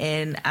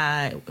 And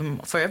I am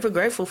forever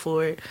grateful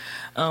for it,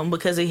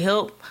 because it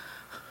helped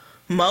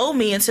mold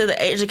me into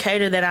the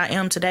educator that I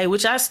am today,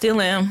 which I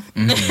still am.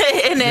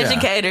 An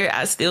educator.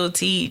 I still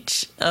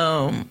teach,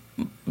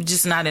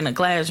 just not in a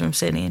classroom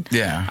setting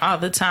all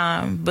the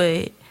time.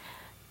 But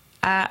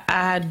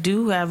I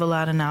do have a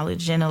lot of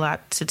knowledge and a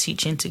lot to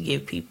teach and to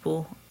give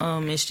people.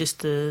 It's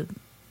just a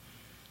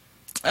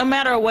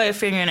matter of way of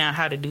figuring out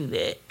how to do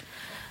that.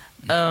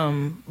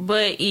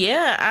 But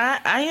yeah,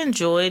 I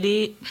enjoyed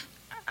it.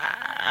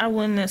 I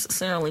wouldn't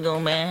necessarily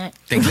go back. I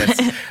think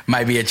that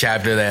might be a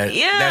chapter that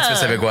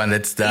specific one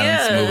that's done.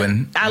 It's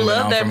moving. I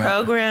love that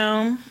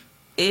program.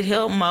 It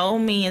helped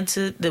mold me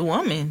into the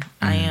woman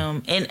I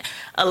am. And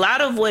a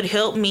lot of what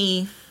helped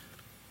me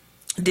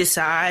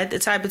decide the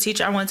type of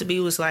teacher I want to be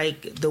was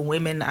like the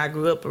women I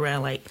grew up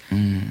around. Like,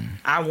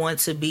 I want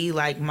to be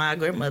like my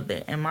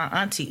grandmother and my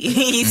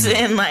aunties.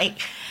 And like,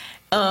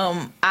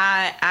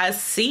 I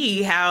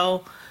see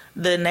how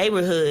the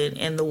neighborhood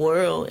and the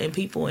world and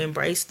people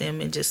embrace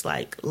them and just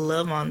like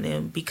love on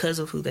them because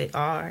of who they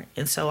are.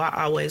 And so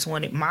I always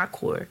wanted my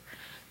core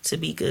to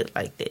be good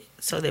like that,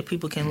 so that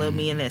people can love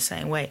me in that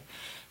same way.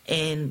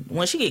 And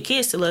once you get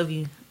kids to love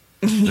you,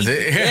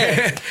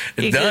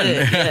 it's done.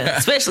 Yeah.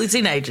 Especially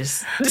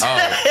teenagers.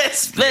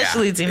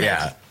 Especially teenagers.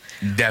 Yeah.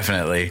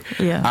 Definitely.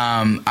 Yeah.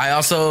 I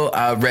also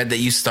read that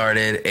you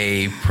started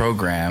a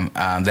program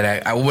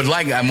that I would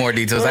like more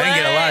details. I didn't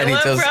get a lot of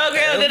details. What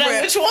program did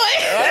I? Which one?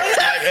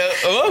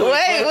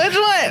 Wait, which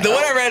one? The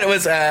one I read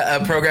was a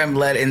program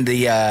led in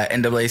the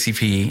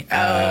NAACP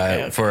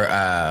for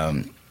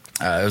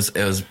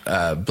it was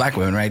black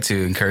women, right,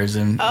 to encourage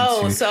them.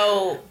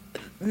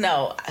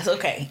 No,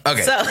 okay.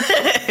 Okay, so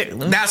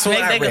that's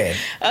what I read.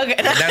 Okay,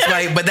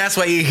 that's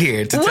why you're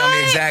here to tell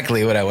me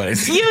exactly what I wanted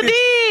to. You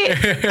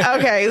did.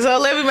 Okay, so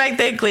let me make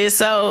that clear.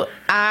 So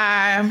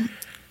I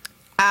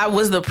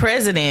was the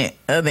president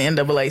of the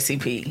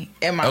NAACP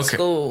at my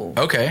school.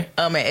 Okay.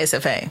 At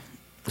SFA.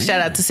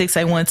 Shout out to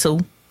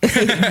 6812.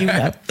 You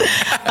know.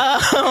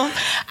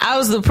 I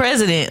was the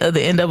president of the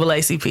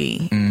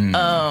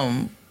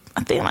NAACP.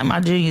 I think like my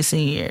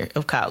senior year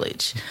of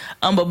college.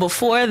 But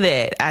before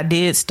that, I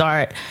did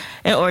start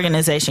an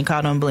organization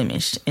called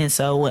Unblemished. And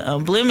so what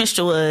Unblemished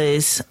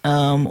was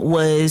an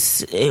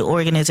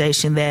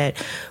organization that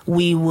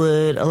we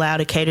would allow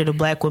to cater to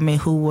black women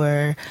who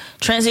were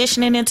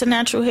transitioning into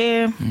natural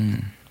hair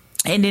and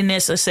didn't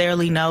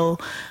necessarily know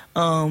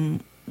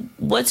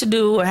what to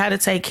do or how to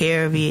take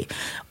care of it,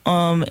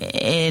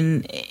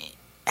 and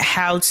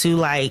how to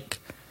like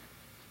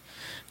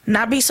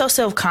not be so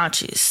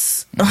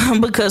self-conscious.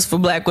 Because for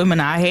Black women,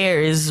 our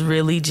hair is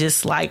really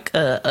just like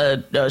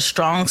a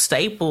strong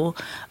staple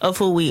of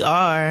who we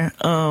are.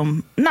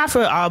 Not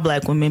for all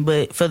Black women,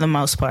 but for the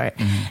most part.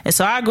 Mm-hmm. And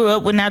so I grew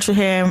up with natural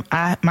hair.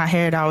 My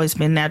hair had always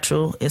been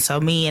natural. And so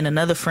me and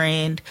another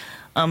friend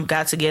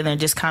got together and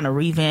just kind of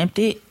revamped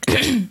it.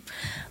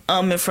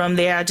 And from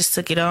there, I just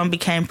took it on,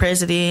 became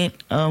president.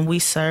 We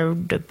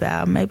served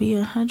about maybe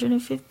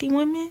 150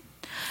 women.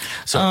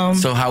 So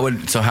how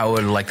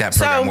would like that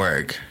program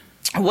work?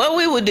 What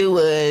we would do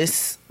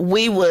was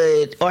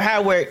or how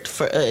it worked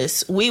for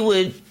us, we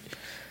would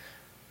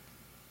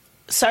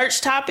search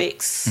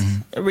topics,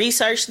 mm-hmm.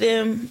 research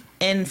them,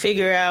 and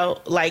figure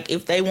out like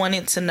if they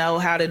wanted to know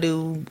how to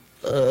do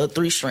a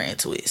 3-strand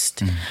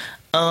twist.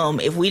 Mm-hmm.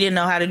 If we didn't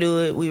know how to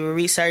do it, we would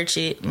research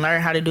it,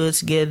 learn how to do it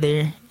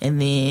together, and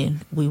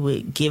then we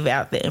would give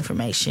out the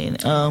information.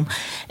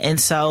 And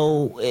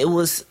so it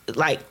was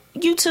like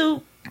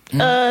YouTube,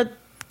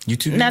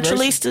 YouTube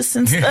naturalistas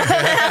and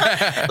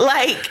stuff.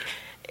 Like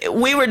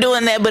we were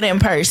doing that, but in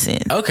person.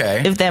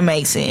 Okay, if that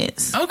makes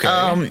sense. Okay,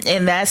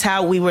 and that's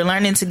how we were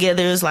learning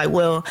together. It was like,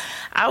 well,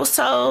 I was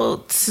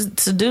told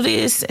to do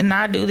this and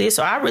not do this,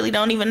 or I really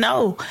don't even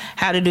know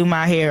how to do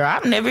my hair.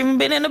 I've never even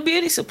been in a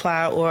beauty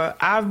supply, or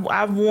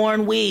I've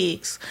worn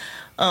wigs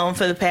for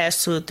the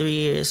past 2 or 3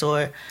 years,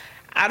 or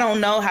I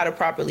don't know how to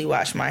properly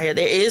wash my hair.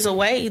 There is a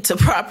way to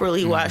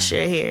properly wash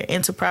your hair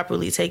and to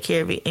properly take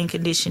care of it and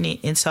condition it.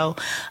 And so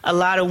a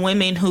lot of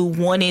women who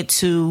wanted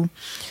to,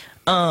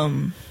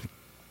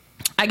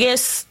 I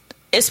guess,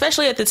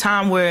 especially at the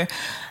time where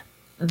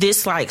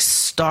this like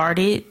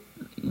started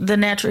the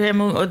natural hair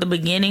movement or the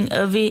beginning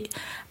of it,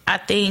 I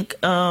think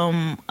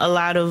a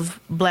lot of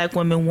Black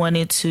women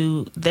wanted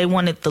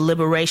the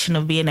liberation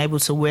of being able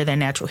to wear their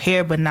natural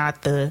hair, but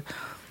not the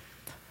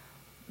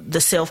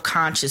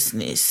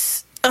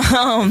self-consciousness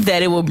that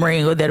it will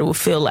bring or that it will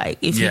feel like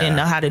if you didn't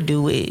know how to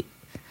do it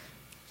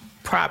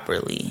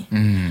properly.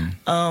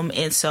 Mm-hmm.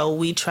 And so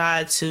we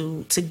tried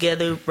to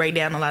together break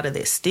down a lot of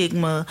that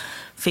stigma,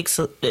 fix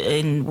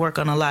and work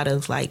on a lot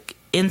of like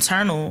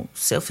internal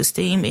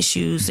self-esteem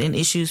issues and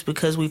issues,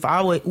 because we've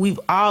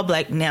all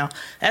Black, now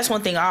that's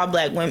one thing all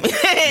Black women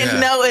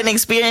know and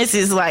experience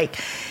is like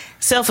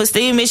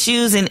self-esteem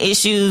issues and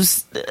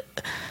issues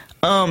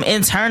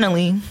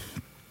internally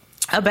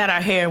about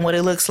our hair and what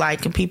it looks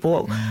like, and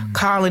people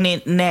calling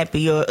it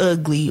nappy or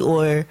ugly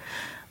or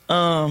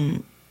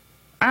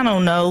I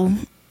don't know,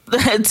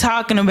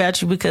 talking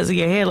about you because of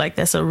your hair. Like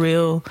that's a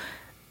real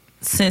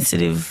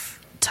sensitive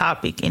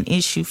topic and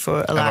issue for a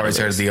lot of us. I've always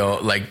heard the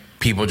old, like,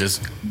 people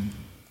just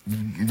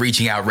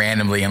reaching out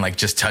randomly and like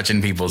just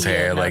touching people's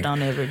hair. No, like,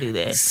 don't ever do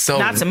that. So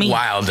not to me.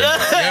 Wild. You know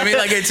what I mean?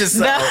 Like it's just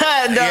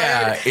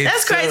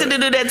that's crazy to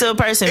do that to a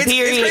person.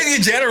 Period. It's crazy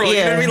in general.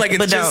 You know what I mean? Like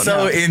it's just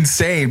so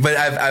insane. But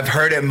I've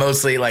heard it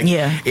mostly like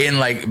in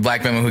like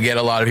Black women who get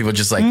a lot of people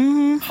just like,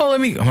 oh,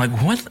 let me. I'm like,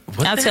 what?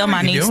 I'll tell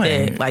my niece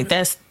that. Like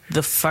that's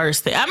the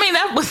first thing. I mean,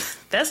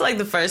 that's like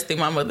the first thing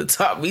my mother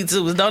taught me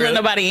too, was don't let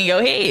nobody in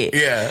your head.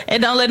 Yeah.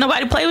 And don't let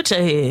nobody play with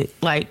your head.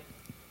 Like,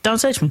 don't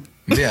touch me.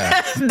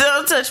 Yeah.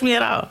 Don't touch me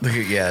at all.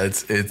 Yeah,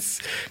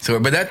 it's so,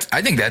 but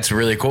I think that's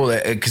really cool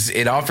because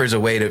it offers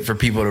a way for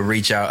people to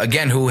reach out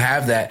again who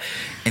have that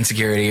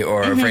insecurity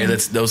or afraid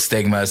those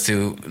stigmas,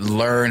 to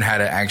learn how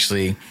to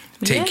actually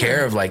take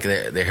care of like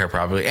their hair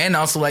properly, and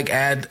also like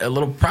add a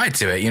little pride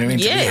to it. You know what I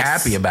mean? To be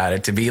happy about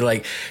it, to be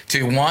like,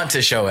 to want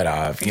to show it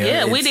off. You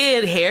know? We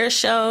did hair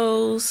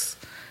shows.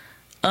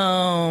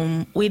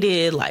 We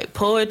did like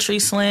poetry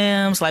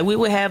slams. Like we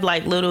would have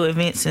like little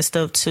events and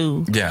stuff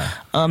too. Yeah.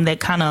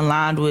 That kind of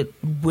aligned with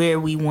where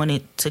we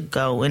wanted to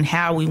go and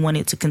how we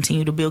wanted to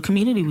continue to build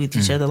community with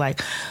each other.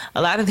 Like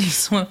a lot of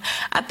these,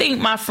 I think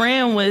my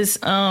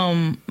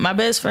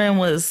best friend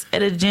was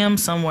at a gym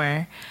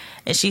somewhere,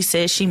 and she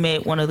said she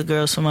met one of the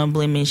girls from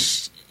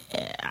Unblemished.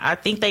 I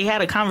think they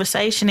had a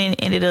conversation and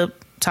ended up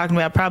talking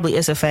about probably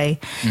SFA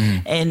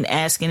and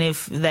asking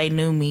if they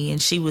knew me. And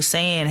she was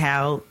saying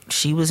how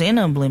she was in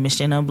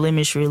Unblemished, and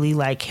Unblemished really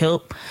like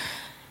helped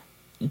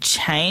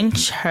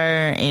change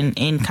her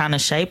and kind of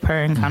shape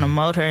her and kind of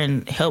mold her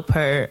and help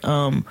her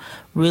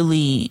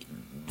really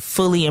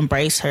fully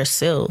embrace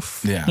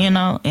herself, you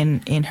know,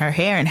 in her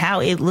hair and how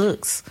it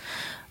looks,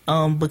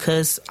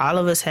 because all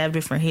of us have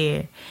different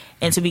hair,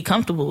 and to be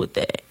comfortable with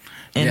that.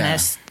 And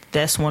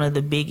that's one of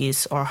the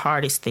biggest or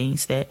hardest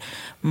things that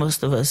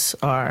most of us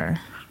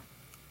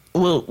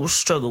will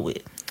struggle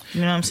with.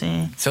 You know what I'm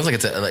saying? Sounds like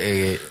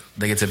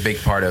it's a big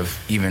part of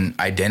even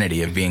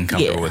identity, of being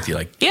comfortable with you,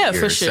 like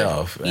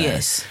yourself. For sure.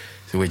 Yes.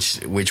 So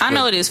which I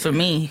know it is for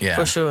me,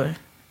 for sure.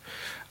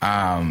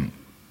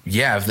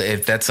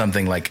 If that's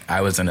something like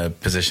I was in a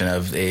position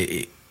of,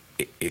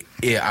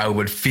 I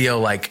would feel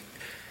like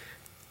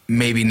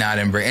maybe not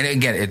embrace. And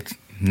again, it's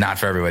not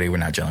for everybody. We're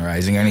not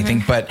generalizing or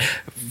anything, but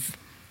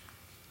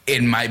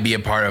it might be a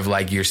part of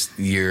like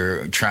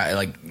you're trying,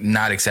 like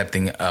not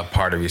accepting a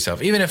part of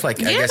yourself, even if like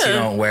I guess you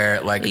don't wear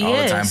it like all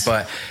the time,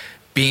 but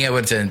being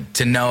able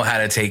to know how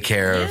to take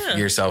care of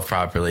yourself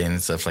properly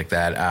and stuff like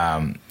that.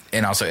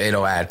 And also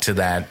it'll add to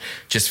that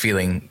just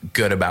feeling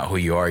good about who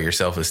you are, your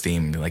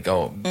self-esteem, like,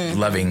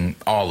 loving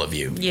all of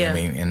you. Yeah. I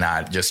mean, and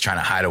not just trying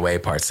to hide away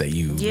parts that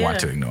you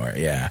want to ignore.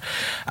 Yeah.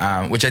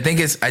 Which I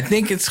think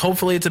it's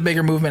hopefully it's a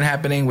bigger movement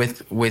happening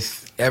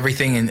with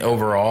everything and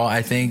overall,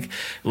 I think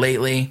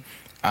lately,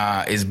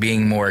 is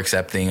being more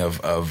accepting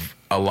of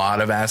a lot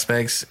of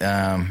aspects.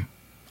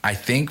 I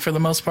think for the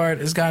most part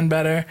has gotten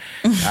better.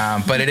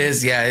 But it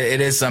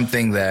is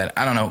something that,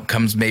 I don't know,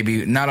 comes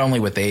maybe not only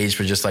with age,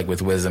 but just like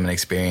with wisdom and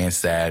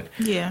experience that,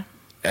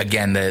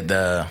 again,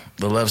 the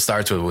love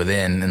starts with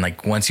within. And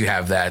like, once you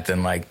have that,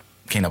 then like,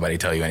 can't nobody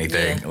tell you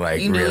anything. Yeah.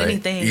 Like, you can really. do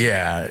anything.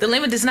 Yeah. The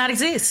limit does not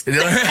exist.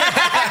 Yes.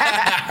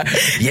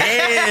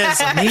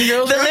 Mean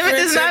Girls the limit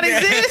does not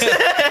exist.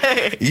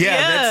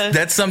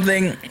 That's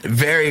something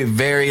very,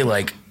 very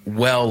like,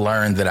 well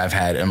learned that I've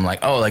had. I'm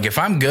like, like if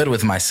I'm good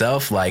with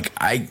myself, like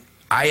I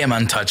am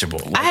untouchable.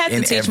 Like, I had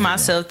to teach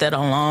myself that a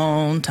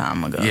long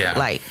time ago. Yeah.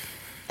 Like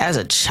as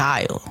a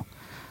child.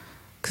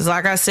 Cause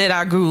like I said,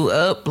 I grew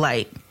up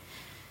like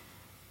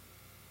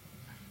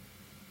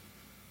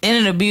in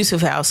an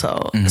abusive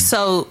household.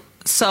 Mm-hmm.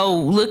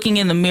 So looking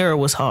in the mirror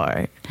was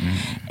hard.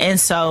 Mm-hmm. And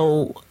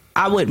so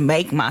I would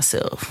make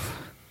myself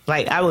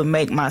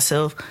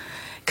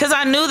cause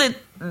I knew that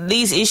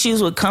these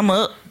issues would come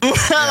up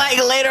like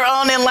later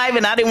on in life,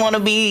 and I didn't want to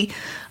be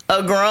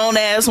a grown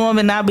ass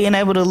woman not being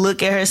able to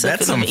look at herself.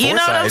 That's some foresight, you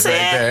know what I'm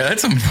saying? Right there.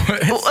 That's some.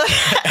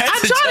 I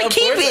try to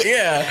keep it.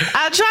 Yeah.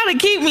 I try to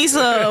keep me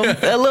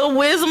a little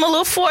wisdom, a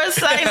little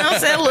foresight. You know what I'm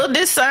saying? A little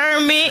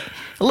discernment,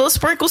 a little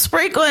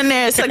sprinkle in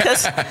there. So,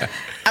 cause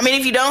I mean,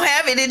 if you don't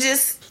have it,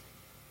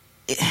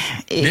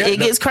 it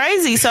gets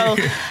crazy. So,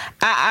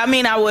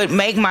 I would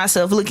make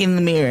myself look in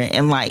the mirror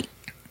and like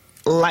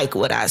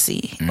what I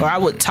see. Or I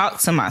would talk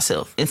to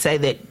myself and say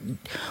that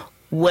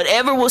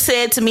whatever was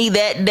said to me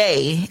that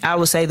day, I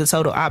would say the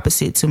total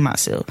opposite to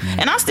myself.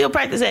 And I still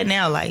practice that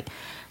now. Like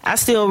I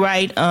still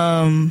write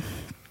I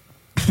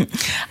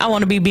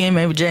want to be being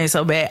Mary Jane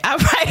so bad. I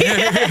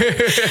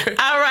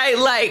write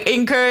like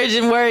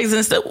encouraging words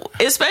and stuff.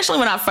 Especially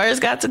when I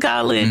first got to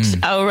college,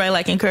 I would write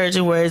like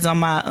encouraging words on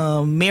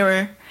my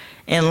mirror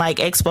and like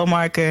expo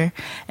marker,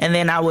 and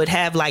then I would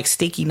have like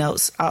sticky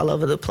notes all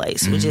over the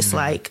place with just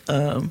like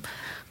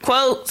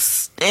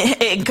quotes,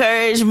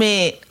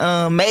 encouragement,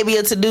 maybe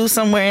a to-do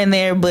somewhere in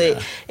there,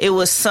 but it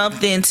was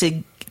something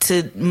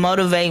to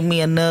motivate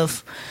me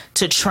enough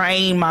to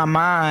train my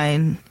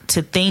mind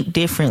to think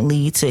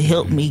differently, to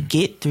help me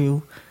get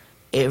through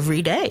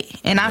every day.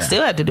 And I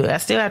still have to do it. I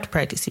still have to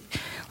practice it.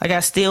 Like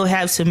I still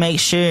have to make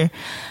sure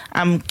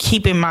I'm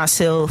keeping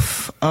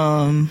myself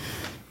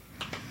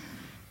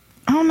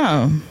I don't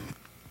know,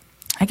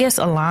 I guess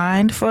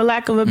aligned, for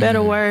lack of a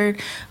better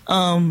word,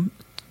 to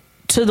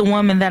the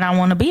woman that I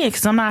want to be,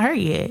 because I'm not her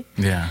yet.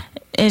 Yeah.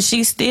 And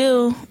she's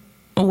still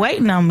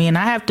waiting on me. And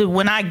I have to,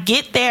 when I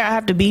get there, I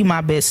have to be my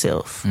best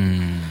self.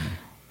 And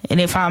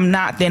if I'm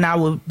not, then I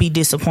would be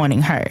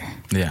disappointing her.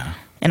 Yeah.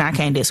 And I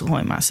can't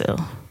disappoint myself.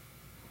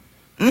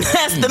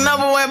 That's the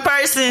number one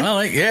person.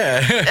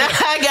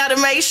 I got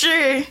to make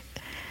sure.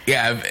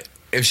 Yeah.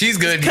 If she's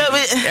good,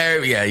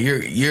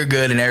 you're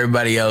good, and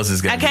everybody else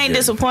is good. I can't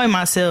disappoint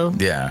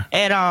myself. Yeah.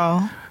 At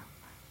all.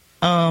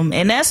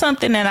 And that's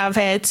something that I've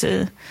had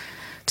to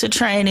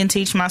train and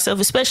teach myself,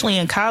 especially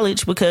in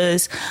college,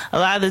 because a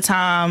lot of the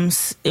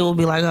times it will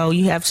be like, oh,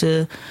 you have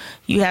to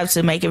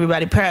make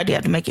everybody proud. You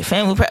have to make your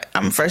family proud.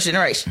 I'm first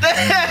generation.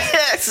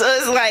 So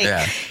it's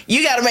like,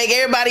 you got to make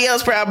everybody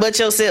else proud but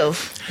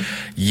yourself.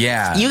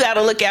 Yeah. You got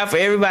to look out for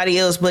everybody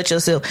else but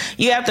yourself.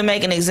 You have to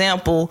make an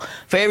example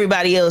for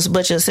everybody else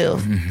but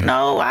yourself.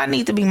 No, I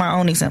need to be my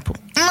own example.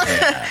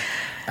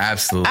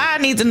 Absolutely. I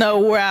need to know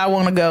where I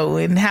want to go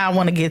and how I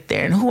want to get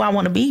there and who I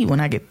want to be when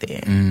I get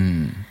there.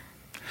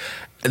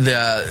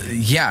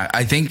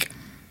 I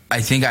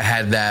think I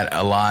had that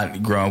a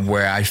lot growing up,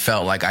 where I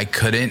felt like I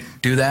couldn't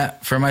do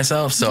that for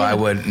myself. So I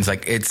would, it's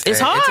hard. It's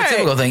a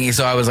typical thing.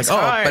 So I was like,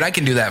 but I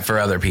can do that for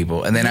other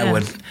people. And then I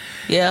would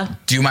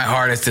do my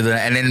hardest to do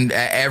that. And then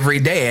every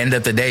day, end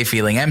up the day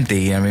feeling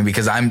empty. I mean,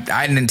 because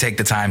I didn't take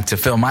the time to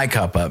fill my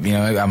cup up. You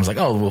know, I was like,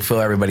 we'll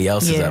fill everybody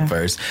else's up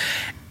first.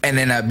 And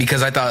then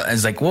because I thought, I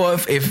was like, well,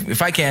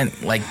 if I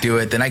can't like do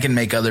it, then I can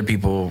make other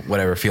people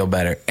whatever feel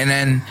better. And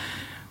then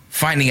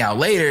finding out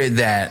later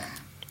that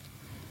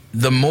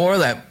the more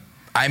that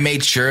I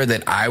made sure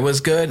that I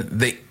was good,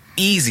 the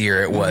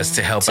easier it was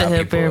to help out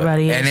people.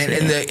 Everybody else,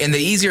 and the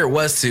easier it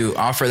was to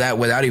offer that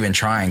without even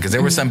trying. Because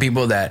there were some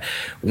people that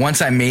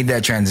once I made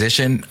that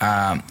transition,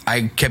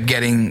 I kept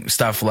getting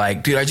stuff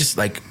like, dude, I just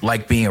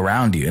like being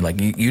around you. Like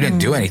you didn't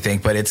do anything,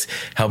 but it's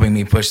helping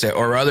me push that.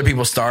 Or other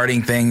people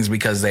starting things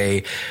because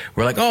they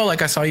were like, oh,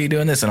 like I saw you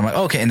doing this. And I'm like,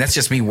 okay. And that's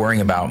just me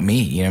worrying about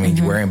me. You know what I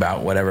mean? Worrying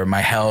about whatever,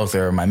 my health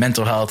or my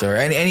mental health or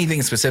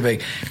anything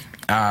specific.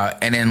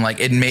 And then like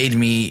it made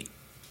me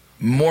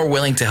more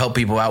willing to help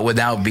people out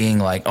without being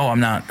like, oh, I'm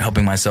not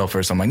helping myself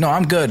or something. Like, no,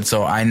 I'm good.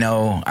 So I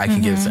know I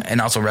can give,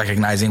 and also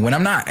recognizing when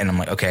I'm not. And I'm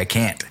like, okay, I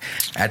can't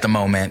at the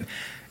moment.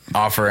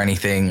 offer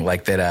anything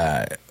like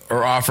that,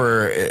 or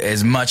offer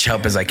as much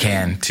help as I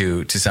can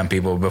to some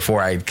people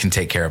before I can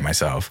take care of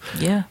myself.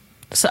 Yeah.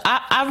 So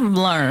I've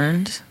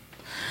learned,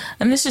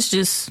 and this is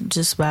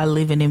just by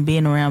living and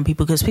being around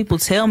people, because people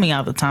tell me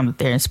all the time that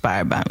they're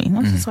inspired by me. And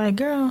I'm just like,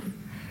 girl,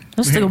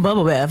 let's take a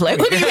bubble bath. Like,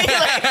 what do you mean?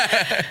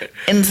 Like,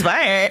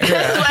 inspired.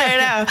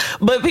 Inspired out.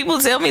 But people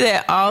tell me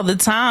that all the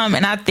time.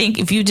 And I think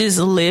if you just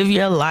live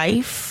your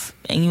life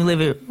and you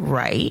live it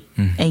right,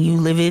 and you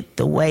live it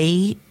the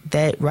way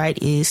that right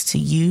is to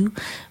you,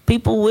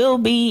 people will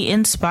be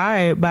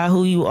inspired by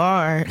who you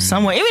are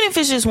somewhere, even if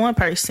it's just one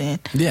person.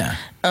 Yeah.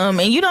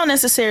 And you don't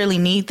necessarily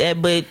need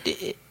that, but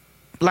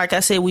like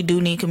I said, we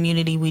do need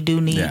community. We do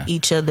need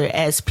each other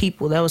as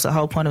people. That was the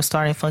whole point of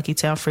starting Funky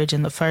Town Fridge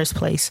in the first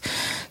place.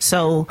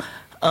 So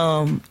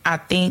I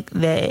think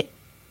that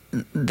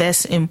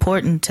that's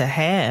important to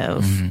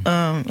have,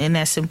 and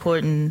that's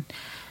important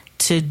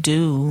to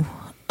do.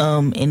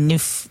 And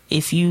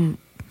if you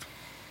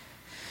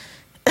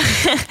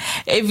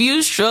if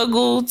you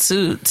struggle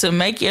to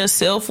make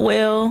yourself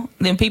well,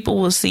 then people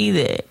will see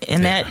that,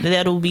 and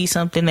that'll be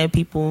something that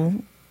people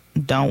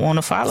don't want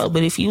to follow.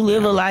 But if you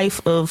live a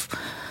life of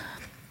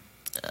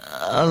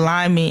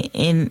alignment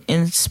and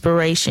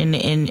inspiration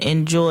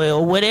and joy,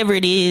 or whatever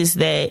it is,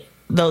 that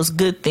those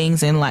good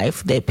things in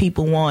life that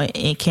people want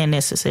and can't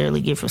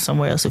necessarily get from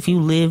somewhere else, if you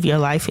live your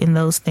life in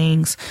those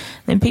things,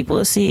 then people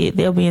will see it.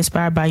 They'll be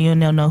inspired by you,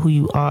 and they'll know who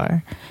you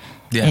are.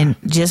 Yeah. And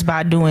just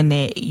by doing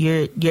that,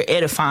 you're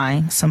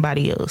edifying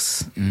somebody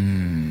else.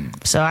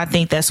 So I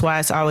think that's why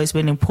it's always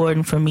been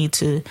important for me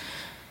to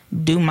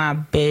do my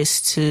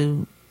best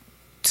to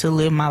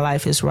live my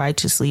life as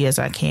righteously as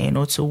I can,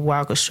 or to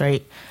walk a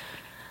straight,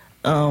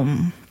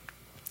 not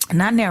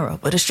narrow,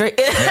 but a straight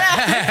a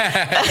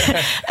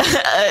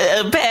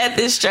path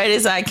as straight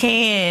as I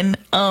can.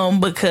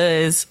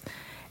 Because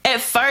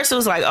at first it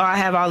was like, oh, I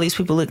have all these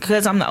people,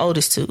 because I'm the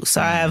oldest too. So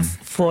I have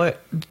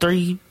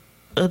three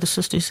other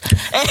sisters,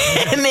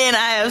 and then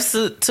I have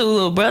two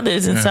little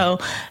brothers, and so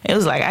it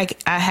was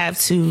like I have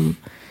to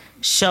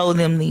show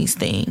them these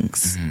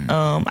things.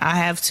 I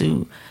have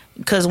to,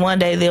 because one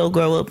day they'll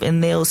grow up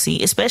and they'll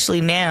see,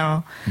 especially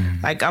now,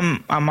 like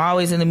I'm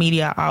always in the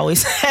media.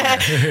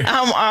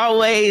 I'm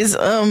always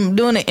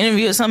doing an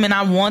interview or something.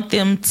 I want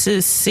them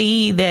to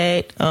see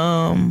that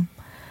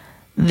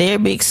their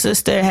big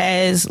sister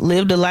has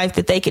lived a life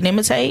that they can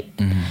imitate,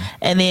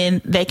 and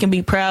then they can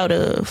be proud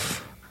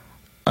of.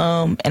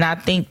 And I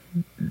think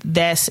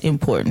that's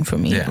important for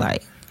me.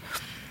 Like,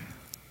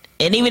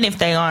 and even if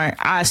they aren't,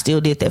 I still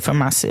did that for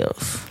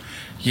myself.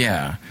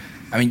 Yeah.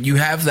 I mean, you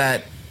have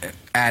that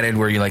added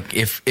where you're like,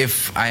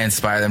 if I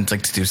inspire them to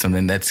do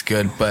something, that's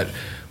good. But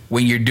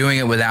when you're doing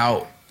it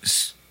without,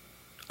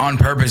 on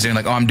purpose, doing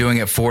like, oh, I'm doing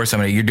it for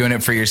somebody, you're doing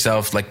it for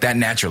yourself, like that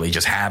naturally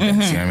just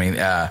happens. You know what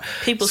I mean?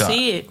 People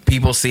see it.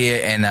 People see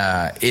it, and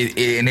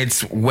and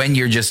it's when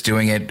you're just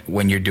doing it,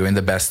 when you're doing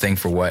the best thing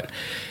for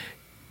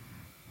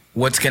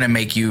what's going to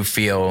make you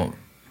feel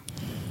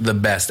the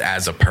best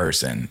as a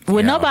person.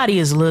 When nobody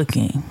is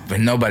looking.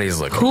 When nobody's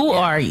looking. Who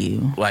are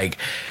you? Like,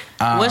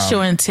 what's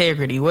your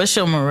integrity? What's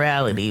your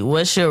morality?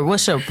 What's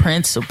your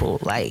principle?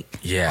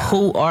 Like,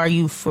 who are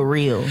you for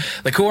real?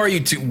 Like, who are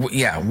you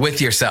with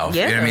yourself?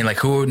 You know what I mean? Like,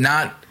 who,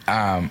 not,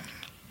 and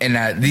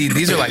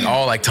these are like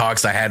all like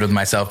talks I had with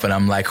myself, but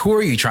I'm like, who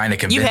are you trying to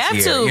convince? You have to.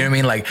 You know what I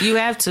mean? Like, you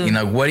have to. You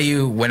know, what do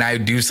you, when I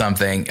do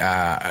something,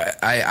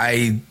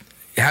 I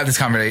have this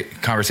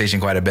conversation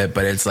quite a bit,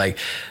 but it's like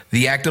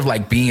the act of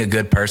like being a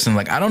good person.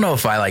 Like, I don't know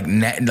if I I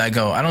don't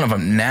know if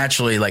I'm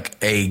naturally like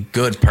a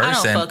good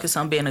person. I don't focus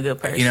on being a good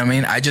person. You know what I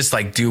mean? I just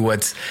like do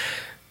what's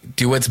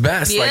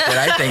best. Like,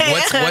 that I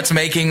think what's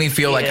making me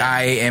feel like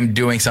I am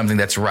doing something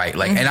that's right.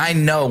 Like, and I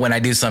know when I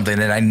do something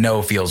that I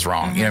know feels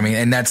wrong. You know what I mean?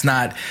 And that's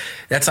not,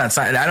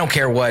 I don't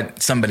care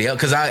what somebody else,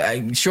 because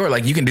I sure,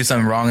 like, you can do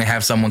something wrong and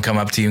have someone come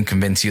up to you and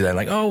convince you that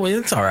like, oh, well,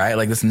 it's all right,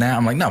 like this and that.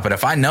 I'm like, no, but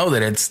if I know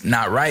that it's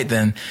not right,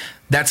 then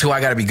that's who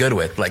I got to be good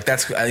with. Like,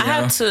 that's, I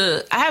have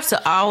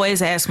to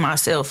always ask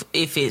myself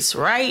if it's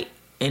right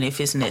and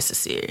if it's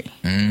necessary.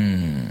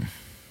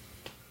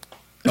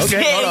 Okay,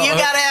 you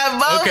gotta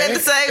have both at the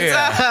same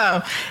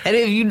time. And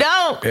if you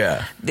don't,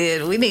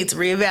 then we need to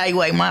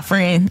reevaluate, my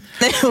friend.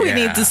 We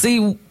need to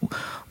see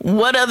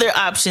what other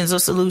options or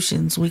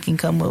solutions we can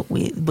come up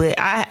with. But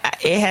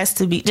it has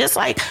to be, just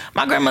like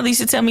my grandmother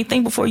used to tell me,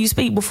 think before you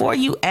speak, before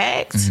you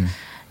act.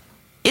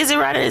 Is it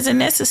right or is it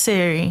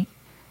necessary?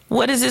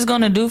 What is this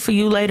going to do for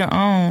you later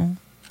on?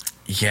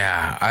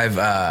 Yeah, I've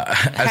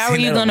how are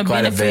you going to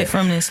benefit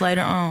from this later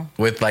on?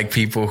 With like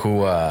people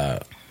who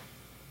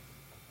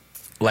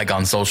like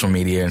on social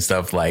media and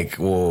stuff, like,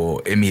 will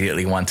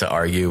immediately want to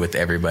argue with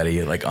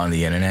everybody like on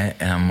the internet,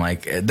 and I'm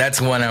like, that's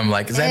when I'm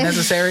like, is that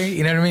necessary?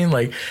 You know what I mean?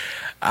 Like,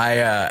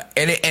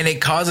 and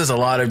it causes a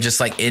lot of just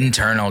like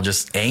internal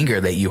just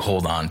anger that you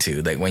hold on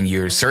to. Like, when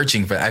you're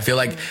searching for, I feel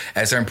like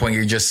at a certain point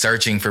you're just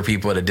searching for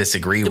people to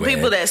disagree with. The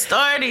people that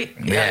started.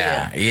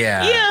 Yeah.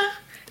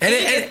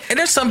 And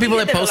there's some people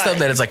that post stuff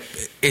that it's like,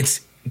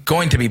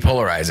 going to be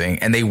polarizing,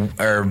 and they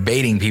are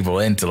baiting people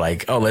into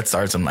like, oh, let's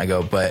start something. I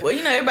go, but well,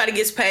 everybody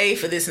gets paid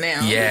for this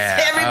now.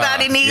 Yeah,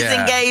 everybody needs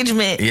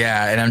engagement.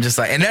 Yeah, and I'm just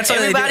like, and that's what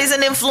everybody's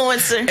an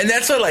influencer, and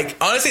that's what, like,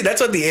 honestly,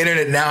 that's what the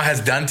internet now has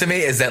done to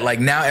me. Is that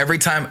like now every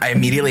time I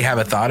immediately have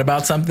a thought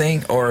about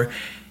something, or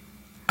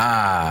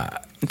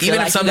even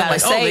like if something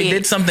like, oh, they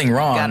did something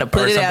wrong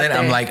or something,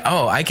 I'm like,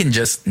 oh, I can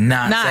just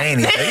not say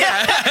anything.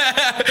 Yeah.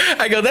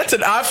 I go, that's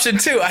an option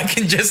too. I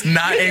can just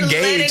not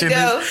engage in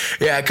this.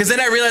 Yeah, because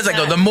then I realize, I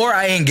go, the more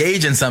I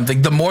engage in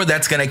something, the more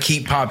that's going to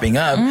keep popping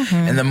up,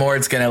 and the more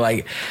it's going to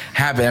like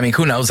happen. I mean,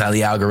 who knows how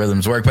the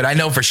algorithms work, but I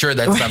know for sure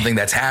that's something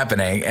that's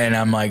happening, and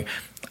I'm like,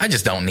 I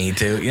just don't need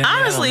to. You know,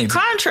 honestly,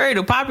 contrary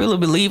to popular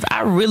belief,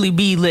 I really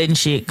be letting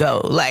shit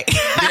go. Like,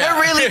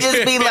 I really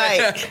just be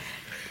like,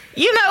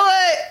 you know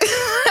what?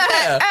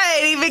 I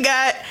ain't even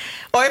got,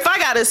 or if I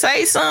gotta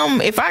say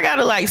something, if I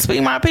gotta like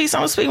speak my piece, I'm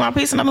gonna speak my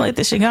piece, and I'm gonna let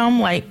this shit go. I'm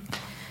like,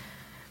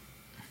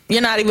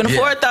 you're not even a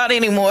forethought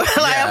anymore.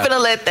 Like, I'm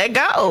gonna let that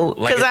go.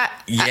 Like, Cause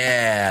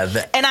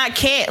and I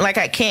can't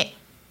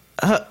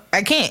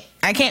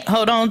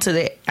hold on to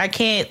that. I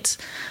can't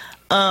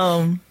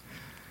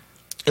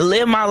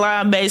live my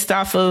life based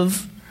off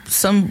of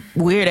some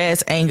weird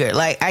ass anger.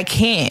 Like, I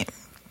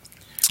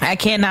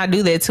cannot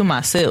do that to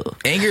myself.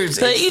 Anger is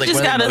like one of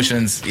the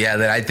emotions,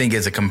 that I think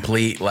is a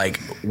complete like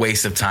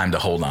waste of time to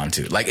hold on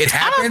to. Like, it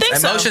happens.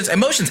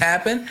 Emotions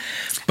happen,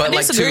 but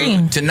like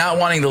to not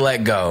wanting to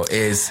let go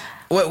is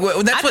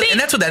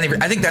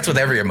that's with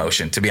every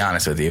emotion. To be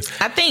honest with you,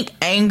 I think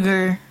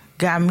anger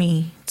got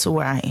me to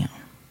where I am.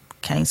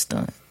 Can't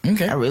stunt.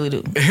 Okay. I really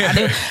do.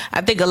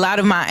 I think a lot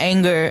of my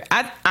anger,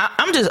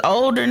 I'm just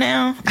older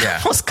now. Yeah.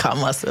 I almost call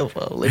myself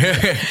old.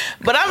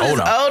 But I'm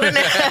just older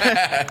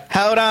now.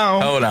 Hold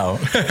on.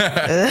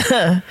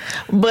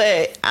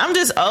 But I'm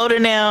just older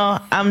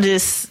now. I'm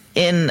just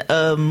in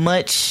a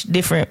much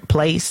different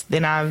place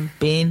than I've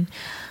been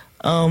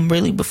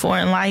really before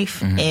in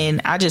life. Mm-hmm.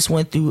 And I just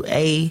went through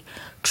a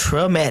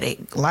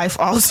traumatic,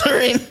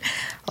 life-altering,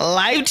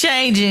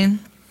 life-changing,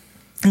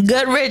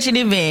 gut-wrenching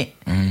event.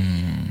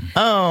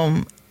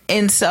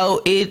 And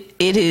so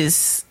it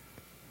has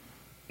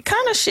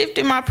kind of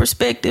shifted my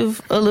perspective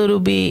a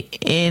little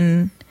bit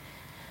and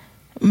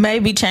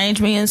maybe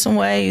changed me in some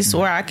ways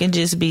where I can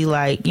just be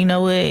like, you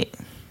know what?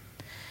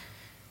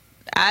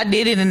 I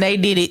did it and they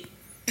did it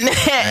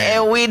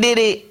and we did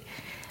it,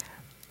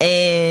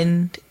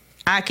 and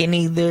I can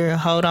either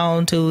hold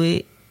on to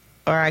it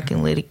or I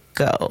can let it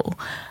go.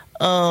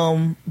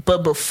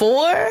 But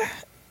before,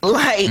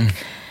 like,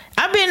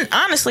 I've been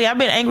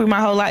angry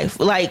my whole life.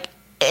 Like,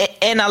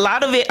 and a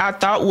lot of it I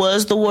thought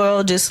was the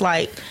world, just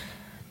like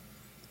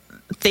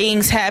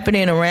things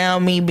happening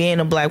around me,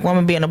 being a black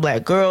woman, being a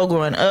black girl,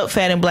 growing up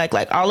fat and black,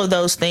 like all of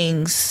those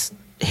things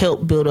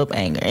help build up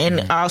anger.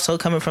 And also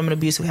coming from an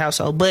abusive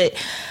household. But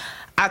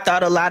I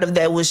thought a lot of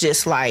that was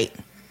just like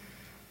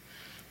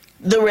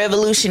the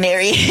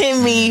revolutionary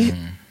in me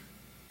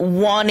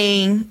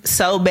wanting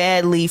so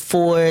badly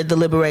for the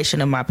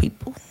liberation of my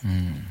people.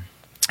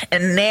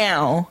 And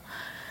now,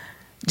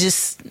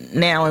 just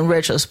now in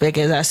retrospect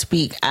as I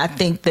speak, I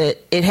think that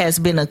it has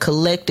been a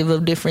collective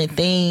of different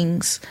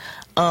things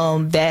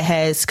that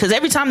has, because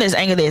every time there's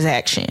anger, there's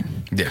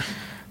action. Yeah.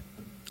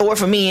 Or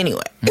for me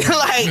anyway.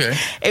 Like,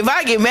 if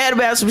I get mad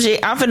about some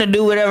shit, I'm finna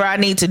do whatever I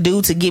need to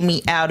do to get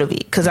me out of it.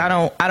 Because I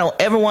don't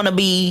ever want to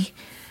be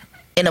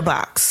in a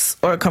box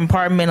or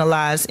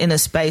compartmentalized in a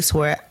space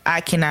where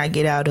I cannot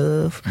get out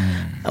of,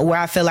 where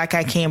I feel like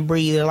I can't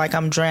breathe or like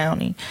I'm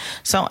drowning.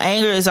 So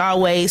anger has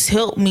always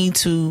helped me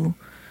to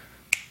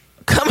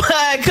come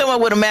up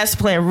with a master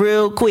plan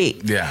real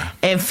quick,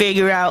 and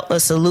figure out a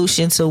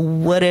solution to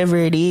whatever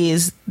it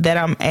is that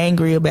I'm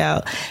angry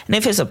about. And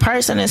if it's a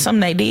person and something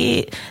they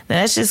did,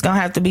 then that's just gonna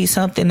have to be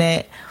something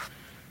that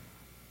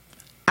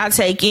I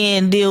take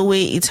in, deal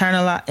with,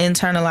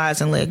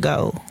 internalize, and let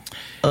go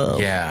of.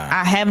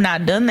 I have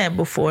not done that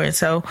before, and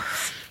so,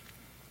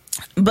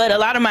 but a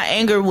lot of my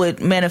anger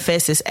would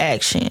manifest as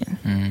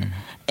action.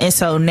 And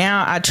so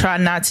now I try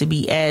not to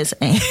be as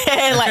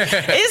like,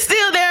 it's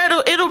still there.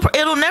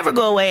 It'll never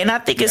go away. And I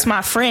think it's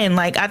my friend.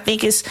 Like, I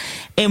think it's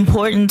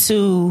important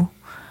to,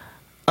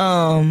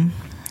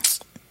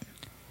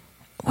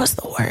 what's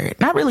the word?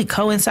 Not really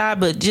coincide,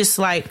 but just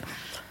like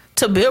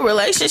to build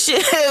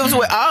relationships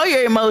with all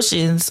your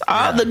emotions,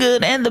 all the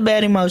good and the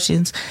bad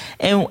emotions,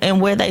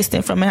 and where they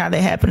stem from and how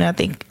they happen. And I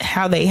think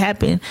how they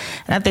happen.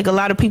 And I think a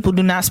lot of people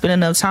do not spend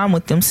enough time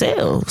with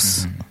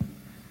themselves.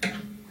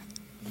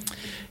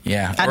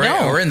 Yeah,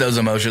 or in those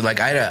emotions, like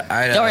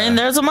or in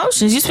those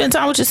emotions, you spend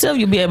time with yourself,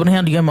 you'll be able to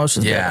handle your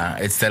emotions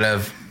better. Instead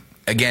of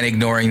again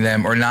ignoring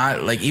them, or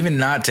not, like, even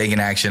not taking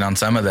action on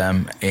some of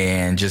them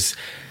and just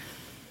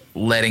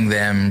letting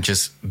them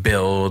just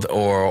build,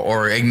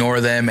 or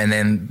ignore them, and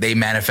then they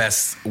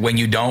manifest when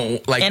you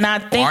don't, like. And I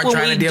think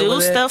when we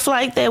do stuff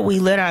like that, we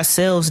let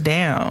ourselves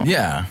down.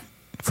 Yeah,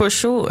 for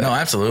sure. No,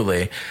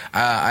 absolutely.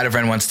 I had a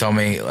friend once told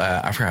me,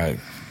 I forgot.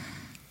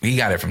 He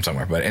got it from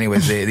somewhere, but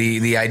anyways,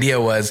 the idea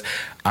was,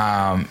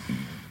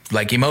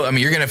 like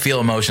you're gonna feel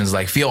emotions,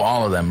 like feel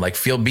all of them, like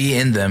be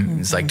in them.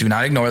 It's like, do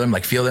not ignore them,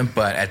 like feel them,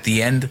 but at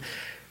the end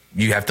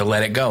you have to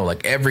let it go.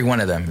 Like every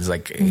one of them is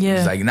like,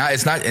 it's like, not,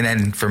 it's not. And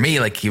then for me,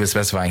 like he was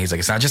specifying, he's like,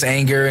 it's not just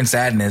anger and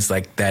sadness,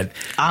 like that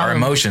are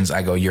emotions.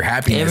 I go, your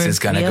happiness is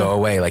going to go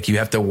away. Like you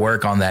have to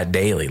work on that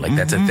daily. Like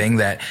that's a thing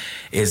that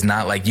is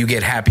not like you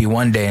get happy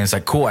one day and it's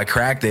like, cool, I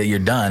cracked it, you're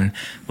done.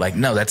 Like,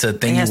 no, that's a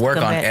thing you work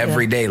on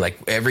every day. Like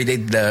every day,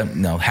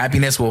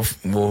 happiness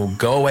will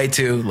go away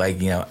too. Like,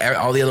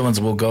 all the other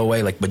ones will go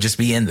away, like, but just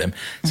be in them.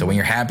 So when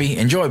you're happy,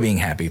 enjoy being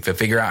happy, but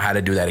figure out how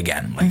to do that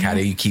again. Like, how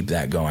do you keep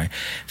that going?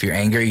 If you're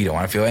angry, you don't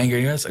want to feel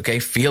angry. Okay,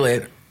 feel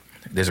it.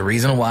 There's a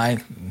reason why.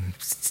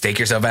 Take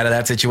yourself out of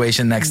that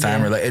situation next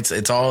time. Or like,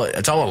 it's all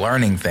a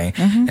learning thing.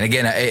 And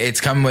again,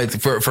 it's come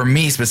with for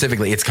me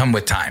specifically. It's come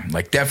with time.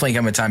 Like definitely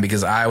come with time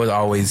because I was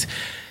always.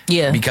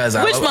 Yeah, because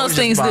which most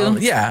things do.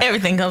 Yeah,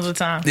 everything comes with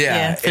time.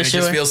 Yeah, and it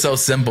just feels so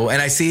simple. And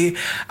I see,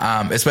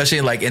 especially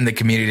like in the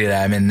community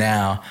that I'm in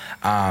now,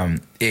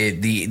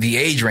 the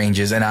age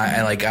ranges, and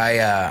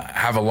I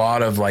have a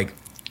lot of like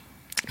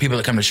people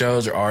that come to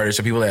shows or artists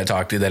or people that I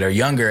talk to that are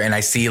younger, and I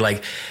see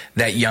like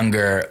that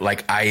younger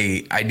like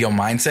ideal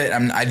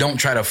mindset. I don't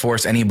try to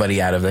force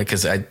anybody out of it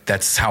because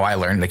that's how I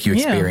learned. Like you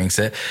experience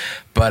it,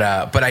 but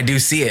I do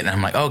see it, and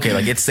I'm like, okay,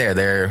 like it's there.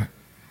 They're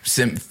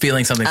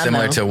feeling something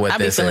similar to what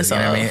this is, you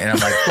know what I mean? And I'm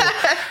like, cool.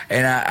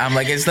 And I'm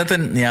like, it's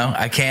nothing,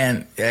 I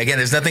can't, again,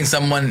 there's nothing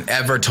someone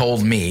ever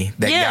told me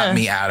that got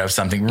me out of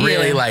something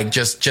really like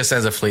just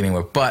as a fleeting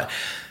whip. But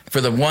for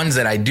the ones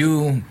that I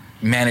do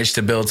manage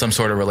to build some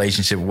sort of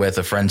relationship with,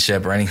 a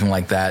friendship or anything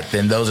like that,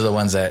 then those are the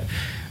ones that,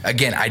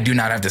 again, I do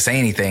not have to say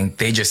anything.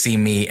 They just see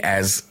me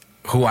as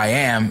who I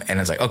am,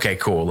 and it's like, okay,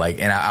 cool. Like,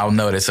 and I'll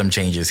notice some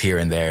changes here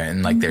and there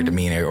in like their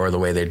demeanor or the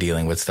way they're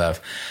dealing with stuff.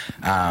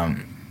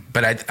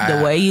 But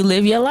the way you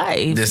live your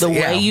life, the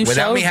way you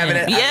without show me having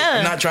them. it,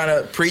 I'm not trying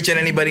to preach at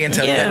anybody and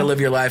tell you how to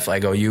live your life. I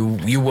go,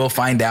 you will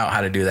find out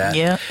how to do that.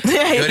 Yeah,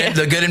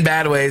 the good and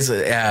bad ways.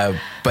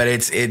 But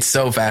it's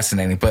so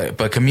fascinating.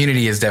 But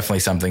community is definitely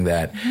something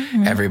that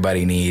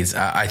everybody needs.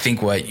 I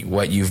think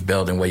what you've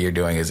built and what you're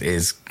doing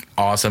is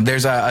awesome.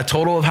 There's a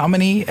total of how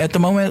many at the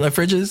moment, like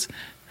fridges?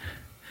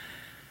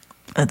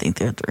 I think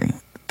there are 3.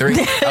 3?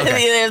 Okay.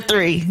 There's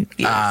 3.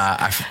 Yes.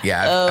 I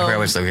forgot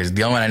which location.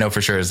 The only one I know for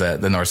sure is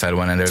the north side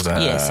one, and there's a...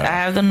 Yes, I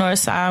have the north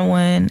side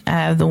one. I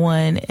have the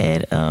one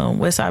at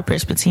Westside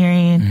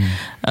Presbyterian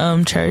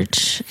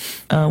Church,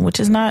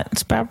 which is not...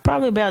 It's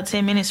probably about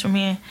 10 minutes from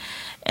here.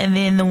 And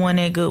then the one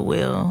at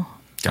Goodwill,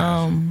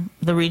 the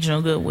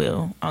regional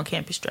Goodwill on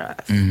Campus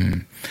Drive.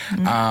 And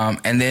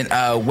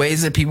then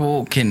ways that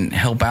people can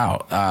help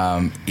out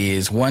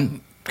is one...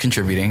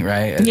 contributing,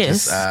 right?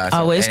 Yes,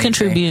 always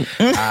contribute.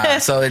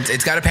 So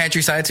it's got a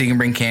pantry side, so you can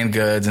bring canned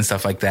goods and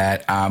stuff like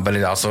that. But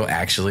it also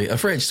actually a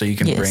fridge, so you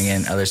can bring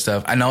in other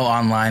stuff. I know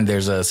online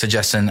there's a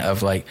suggestion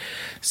of like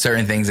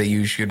certain things that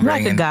you should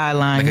bring like a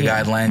guideline,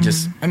 guideline.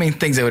 Just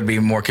things that would be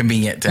more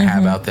convenient to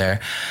have out there.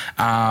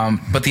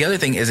 But the other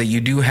thing is that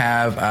you do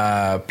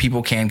have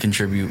people can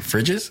contribute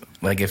fridges,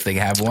 like if they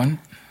have one.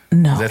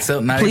 No, is that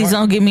still not please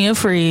anymore? Don't give me a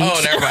fridge.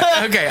 Oh, never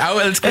mind. Okay,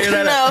 let's clear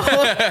that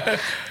up.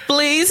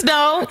 Please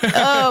don't.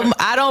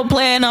 I don't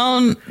plan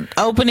on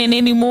opening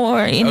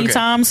anymore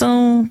anytime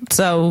soon.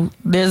 So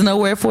there's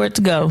nowhere for it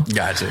to go.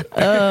 Gotcha.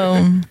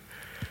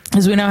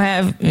 Because we don't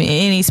have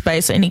any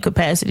space or any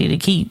capacity to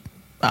keep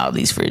all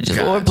these fridges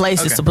or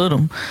places to put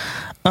them.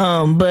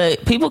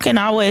 But people can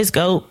always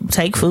go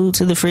take food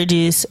to the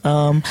fridges.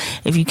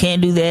 If you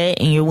can't do that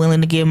and you're willing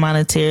to give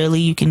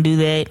monetarily, you can do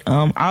that.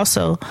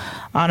 Also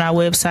on our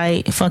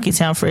website,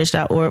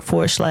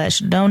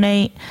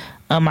 funkytownfresh.org/donate.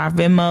 Our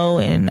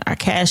Venmo and our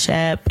Cash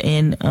App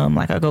and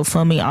like our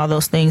GoFundMe, all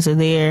those things are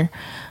there.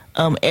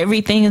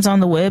 Everything is on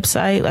the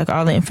website, like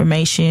all the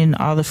information,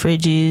 all the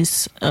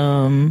fridges.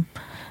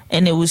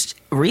 And it was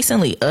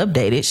recently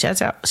updated.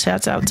 Shouts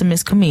out to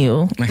Miss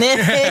Camille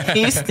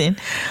Houston.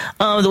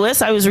 The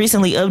website was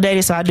recently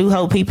updated, so I do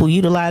hope people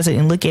utilize it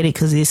and look at it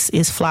because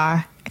it's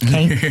fly.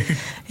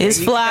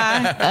 It's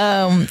fly.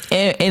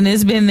 And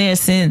it's been there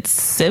since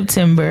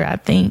September, I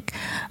think.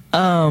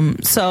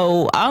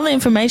 So all the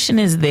information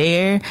is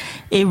there.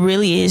 It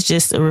really is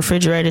just a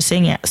refrigerator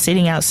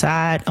sitting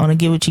outside on a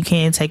get what you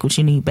can, take what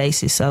you need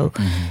basis. So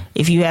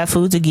if you have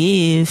food to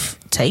give,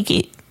 take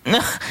it.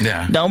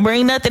 Don't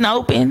bring nothing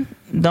open.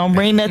 Don't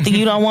bring nothing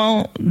you don't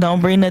want.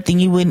 Don't bring nothing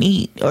you wouldn't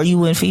eat or you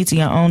wouldn't feed to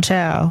your own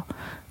child.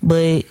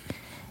 But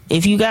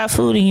if you got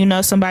food and you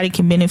know somebody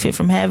can benefit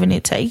from having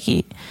it, take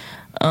it.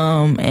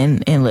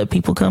 And let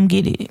people come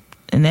get it.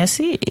 And that's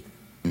it.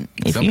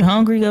 If you're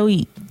hungry, go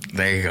eat.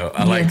 There you go.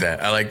 I like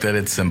that. I like that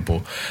it's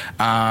simple.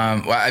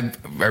 I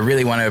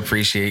really want to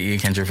appreciate you,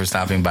 Kendra, for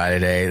stopping by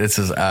today. This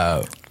is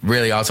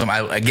really awesome.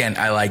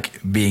 I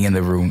like being in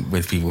the room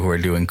with people who are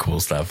doing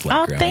cool stuff.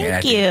 Like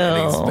thank you.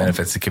 I think it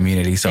benefits the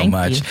community so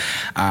much.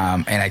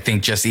 And I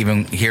think just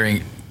even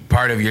hearing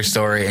part of your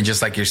story and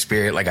just like your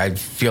spirit, like I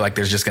feel like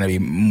there's just going to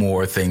be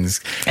more things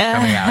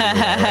coming out.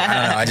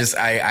 I don't know.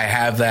 I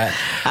have that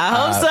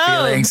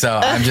feeling. So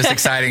I'm just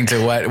excited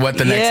to what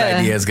the next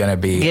idea is going to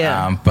be.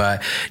 Yeah.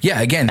 But yeah,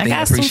 again, I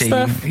appreciate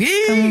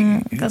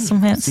you. Got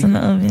some hints in the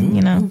oven,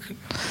 you know.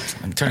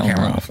 Turn the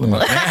camera off.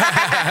 But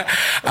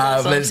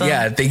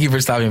yeah, thank you for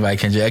stopping by,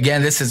 Kendra.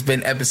 Again, this has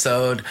been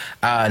episode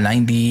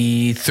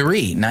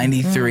 93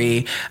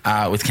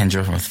 with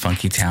Kendra from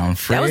Funky Town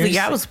Friars. That was the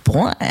year I was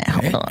born.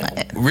 Hold on.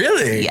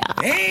 Really? Yeah.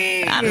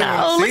 Hey, I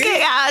know. Look at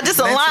y'all. Just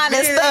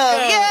aligning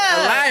stuff.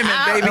 Yeah.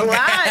 Alignment, baby.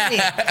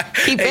 Alignment.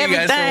 Keep Thank everything. you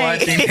guys for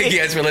watching. Thank you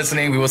guys for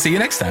listening. We will see you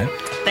next time.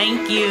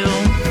 Thank you.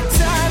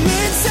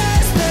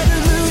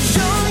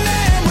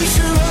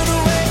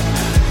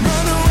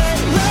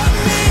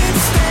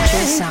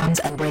 Sounds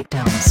and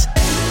breakdowns.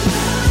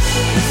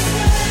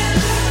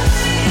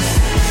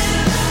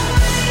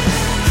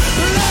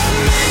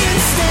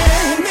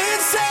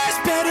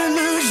 Better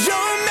lose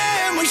your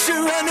man. We should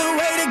run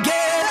away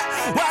together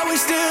while we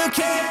still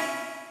can.